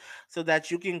you so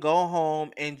that you can go home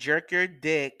and jerk your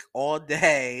dick all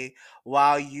day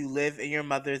while you live in your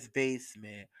mother's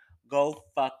basement. Go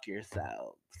fuck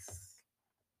yourselves.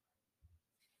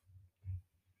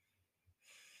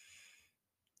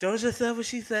 Doja said what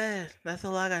she said. That's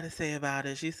all I got to say about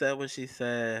it. She said what she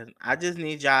said. I just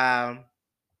need y'all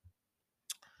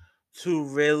to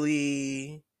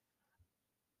really.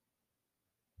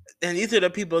 And these are the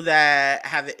people that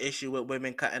have an issue with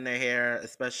women cutting their hair,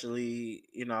 especially,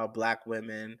 black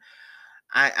women.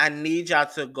 I need y'all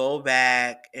to go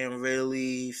back and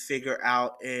really figure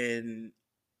out and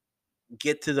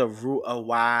get to the root of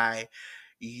why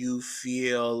you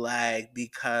feel like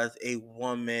because a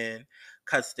woman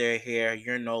cuts their hair,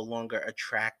 you're no longer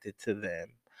attracted to them.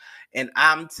 And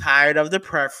I'm tired of the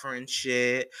preference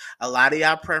shit. A lot of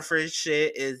y'all preference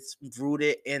shit is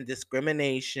rooted in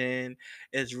discrimination,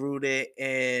 is rooted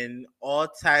in all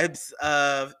types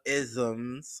of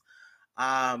isms.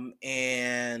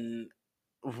 And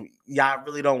y'all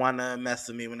really don't want to mess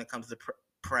with me when it comes to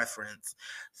preference.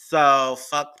 So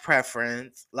fuck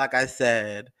preference. Like I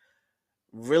said,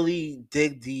 really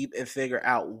dig deep and figure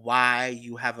out why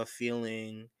you have a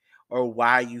feeling or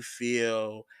why you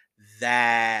feel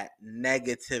that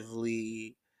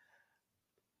negatively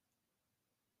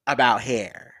about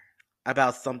hair,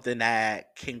 about something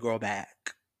that can grow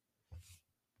back.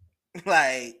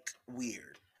 Like,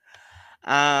 weird.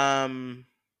 Um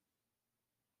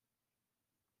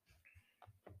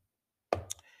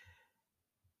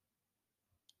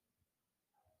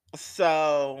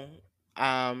so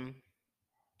um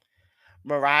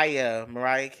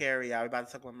Mariah Carey. I was about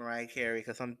to talk about Mariah Carey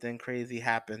because something crazy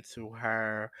happened to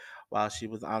her while she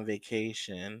was on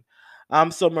vacation.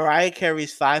 So Mariah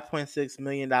Carey's $5.6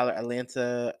 million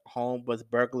Atlanta home was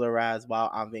burglarized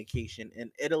while on vacation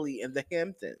in Italy in the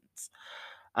Hamptons.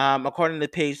 According to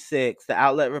Page Six, the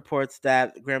outlet reports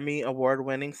that Grammy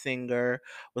award-winning singer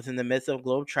was in the midst of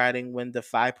globetrotting when the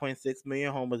 5.6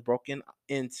 million home was broken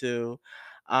into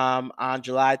on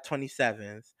July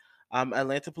 27th.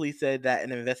 Atlanta police said that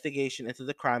an investigation into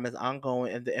the crime is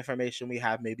ongoing and the information we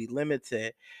have may be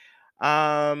limited.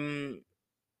 Um,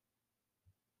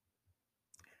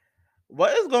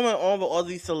 what is going on with all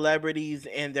these celebrities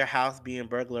and their house being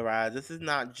burglarized? This is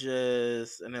not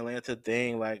just an Atlanta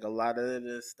thing. Like, a lot of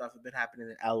this stuff has been happening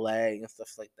in LA and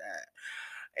stuff like that.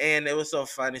 And it was so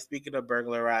funny. Speaking of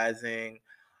burglarizing,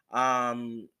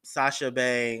 Sasha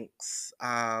Banks,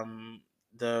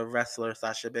 the wrestler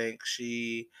Sasha Banks,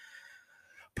 she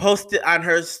posted on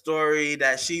her story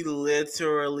that she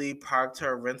literally parked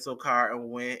her rental car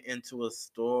and went into a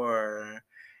store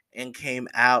and came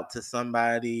out to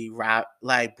somebody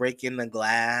like breaking the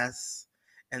glass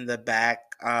in the back,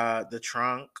 the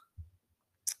trunk,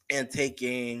 and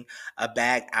taking a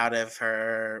bag out of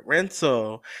her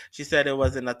rental. She said it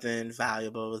wasn't nothing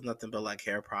valuable. It was nothing but like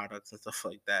hair products and stuff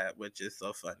like that, which is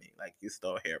so funny. Like, you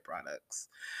stole hair products.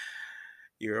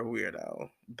 You're a weirdo.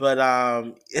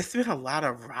 But it's been a lot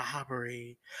of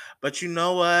robbery. But you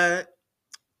know what?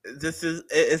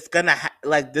 It's gonna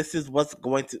like this is what's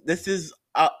going to this is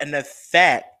an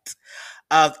effect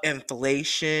of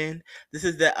inflation. This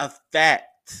is the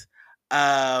effect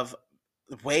of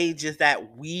wages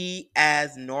that we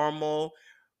as normal,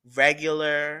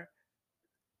 regular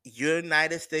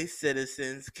United States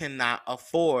citizens cannot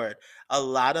afford. A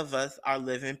lot of us are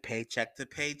living paycheck to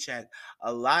paycheck.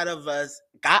 A lot of us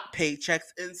got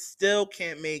paychecks and still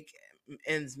can't make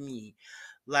ends meet.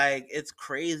 Like, it's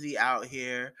crazy out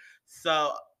here.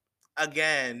 So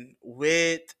again,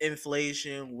 with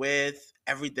inflation, with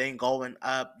everything going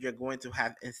up, you're going to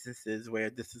have instances where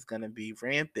this is going to be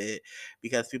rampant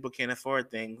because people can't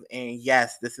afford things. And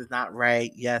yes, this is not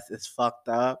right. Yes, it's fucked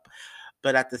up.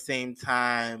 But at the same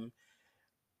time,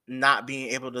 not being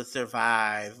able to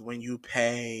survive when you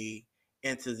pay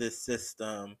into this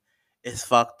system is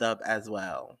fucked up as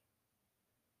well.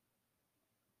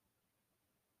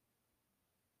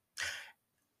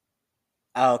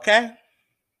 Okay.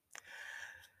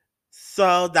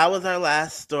 So that was our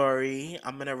last story.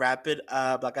 I'm going to wrap it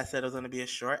up. Like I said, it was going to be a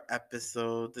short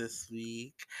episode this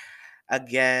week.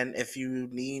 Again, if you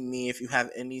need me, if you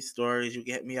have any stories, you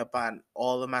can hit me up on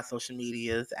all of my social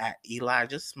medias at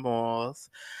Elijah Smalls.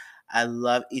 I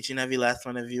love each and every last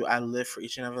one of you. I live for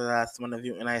each and every last one of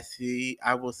you, and I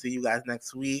will see you guys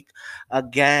next week.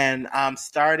 Again,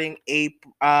 starting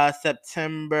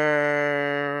September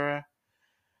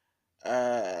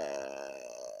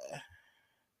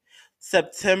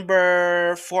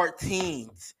September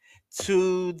 14th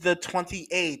to the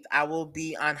 28th, I will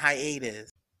be on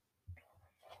hiatus.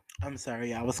 I'm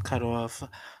sorry, I was cut off.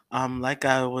 Like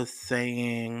I was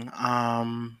saying,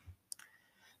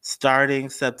 starting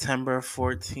September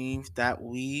 14th that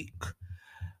week,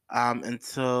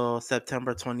 until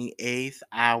September 28th,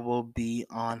 I will be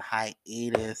on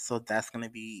hiatus. So that's going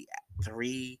to be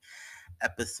 3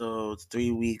 episodes,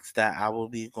 3 weeks that I will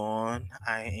be gone.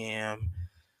 I am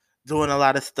doing a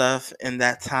lot of stuff in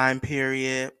that time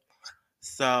period.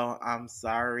 So I'm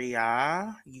sorry,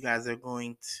 you guys are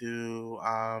going to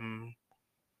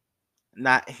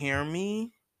not hear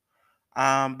me.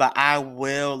 But I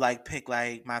will pick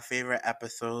my favorite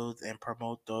episodes and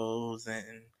promote those,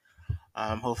 and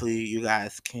hopefully you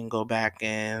guys can go back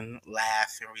and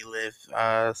laugh and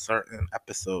relive certain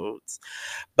episodes.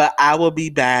 But I will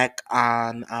be back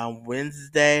on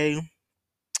Wednesday,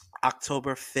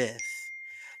 October 5th.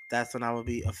 That's when I will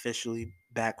be officially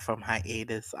back from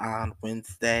hiatus on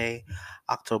Wednesday,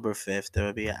 October 5th. There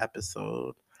will be an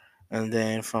episode. And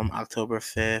then from October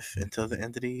 5th until the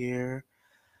end of the year,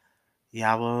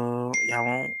 y'all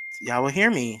will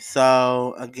hear me.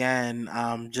 So again,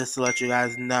 just to let you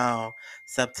guys know,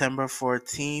 September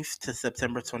 14th to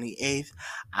September 28th,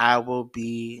 I will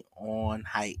be on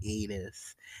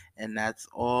hiatus. And that's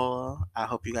all. I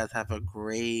hope you guys have a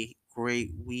great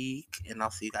week, and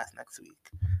I'll see you guys next week.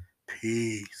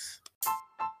 Peace.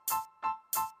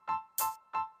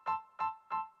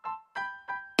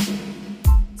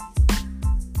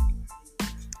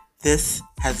 This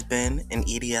has been an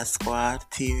EDS Squad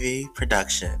TV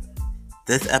production.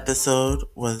 This episode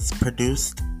was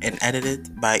produced and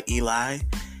edited by Eli.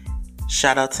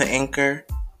 Shout out to Anchor,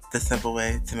 the simple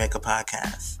way to make a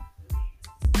podcast.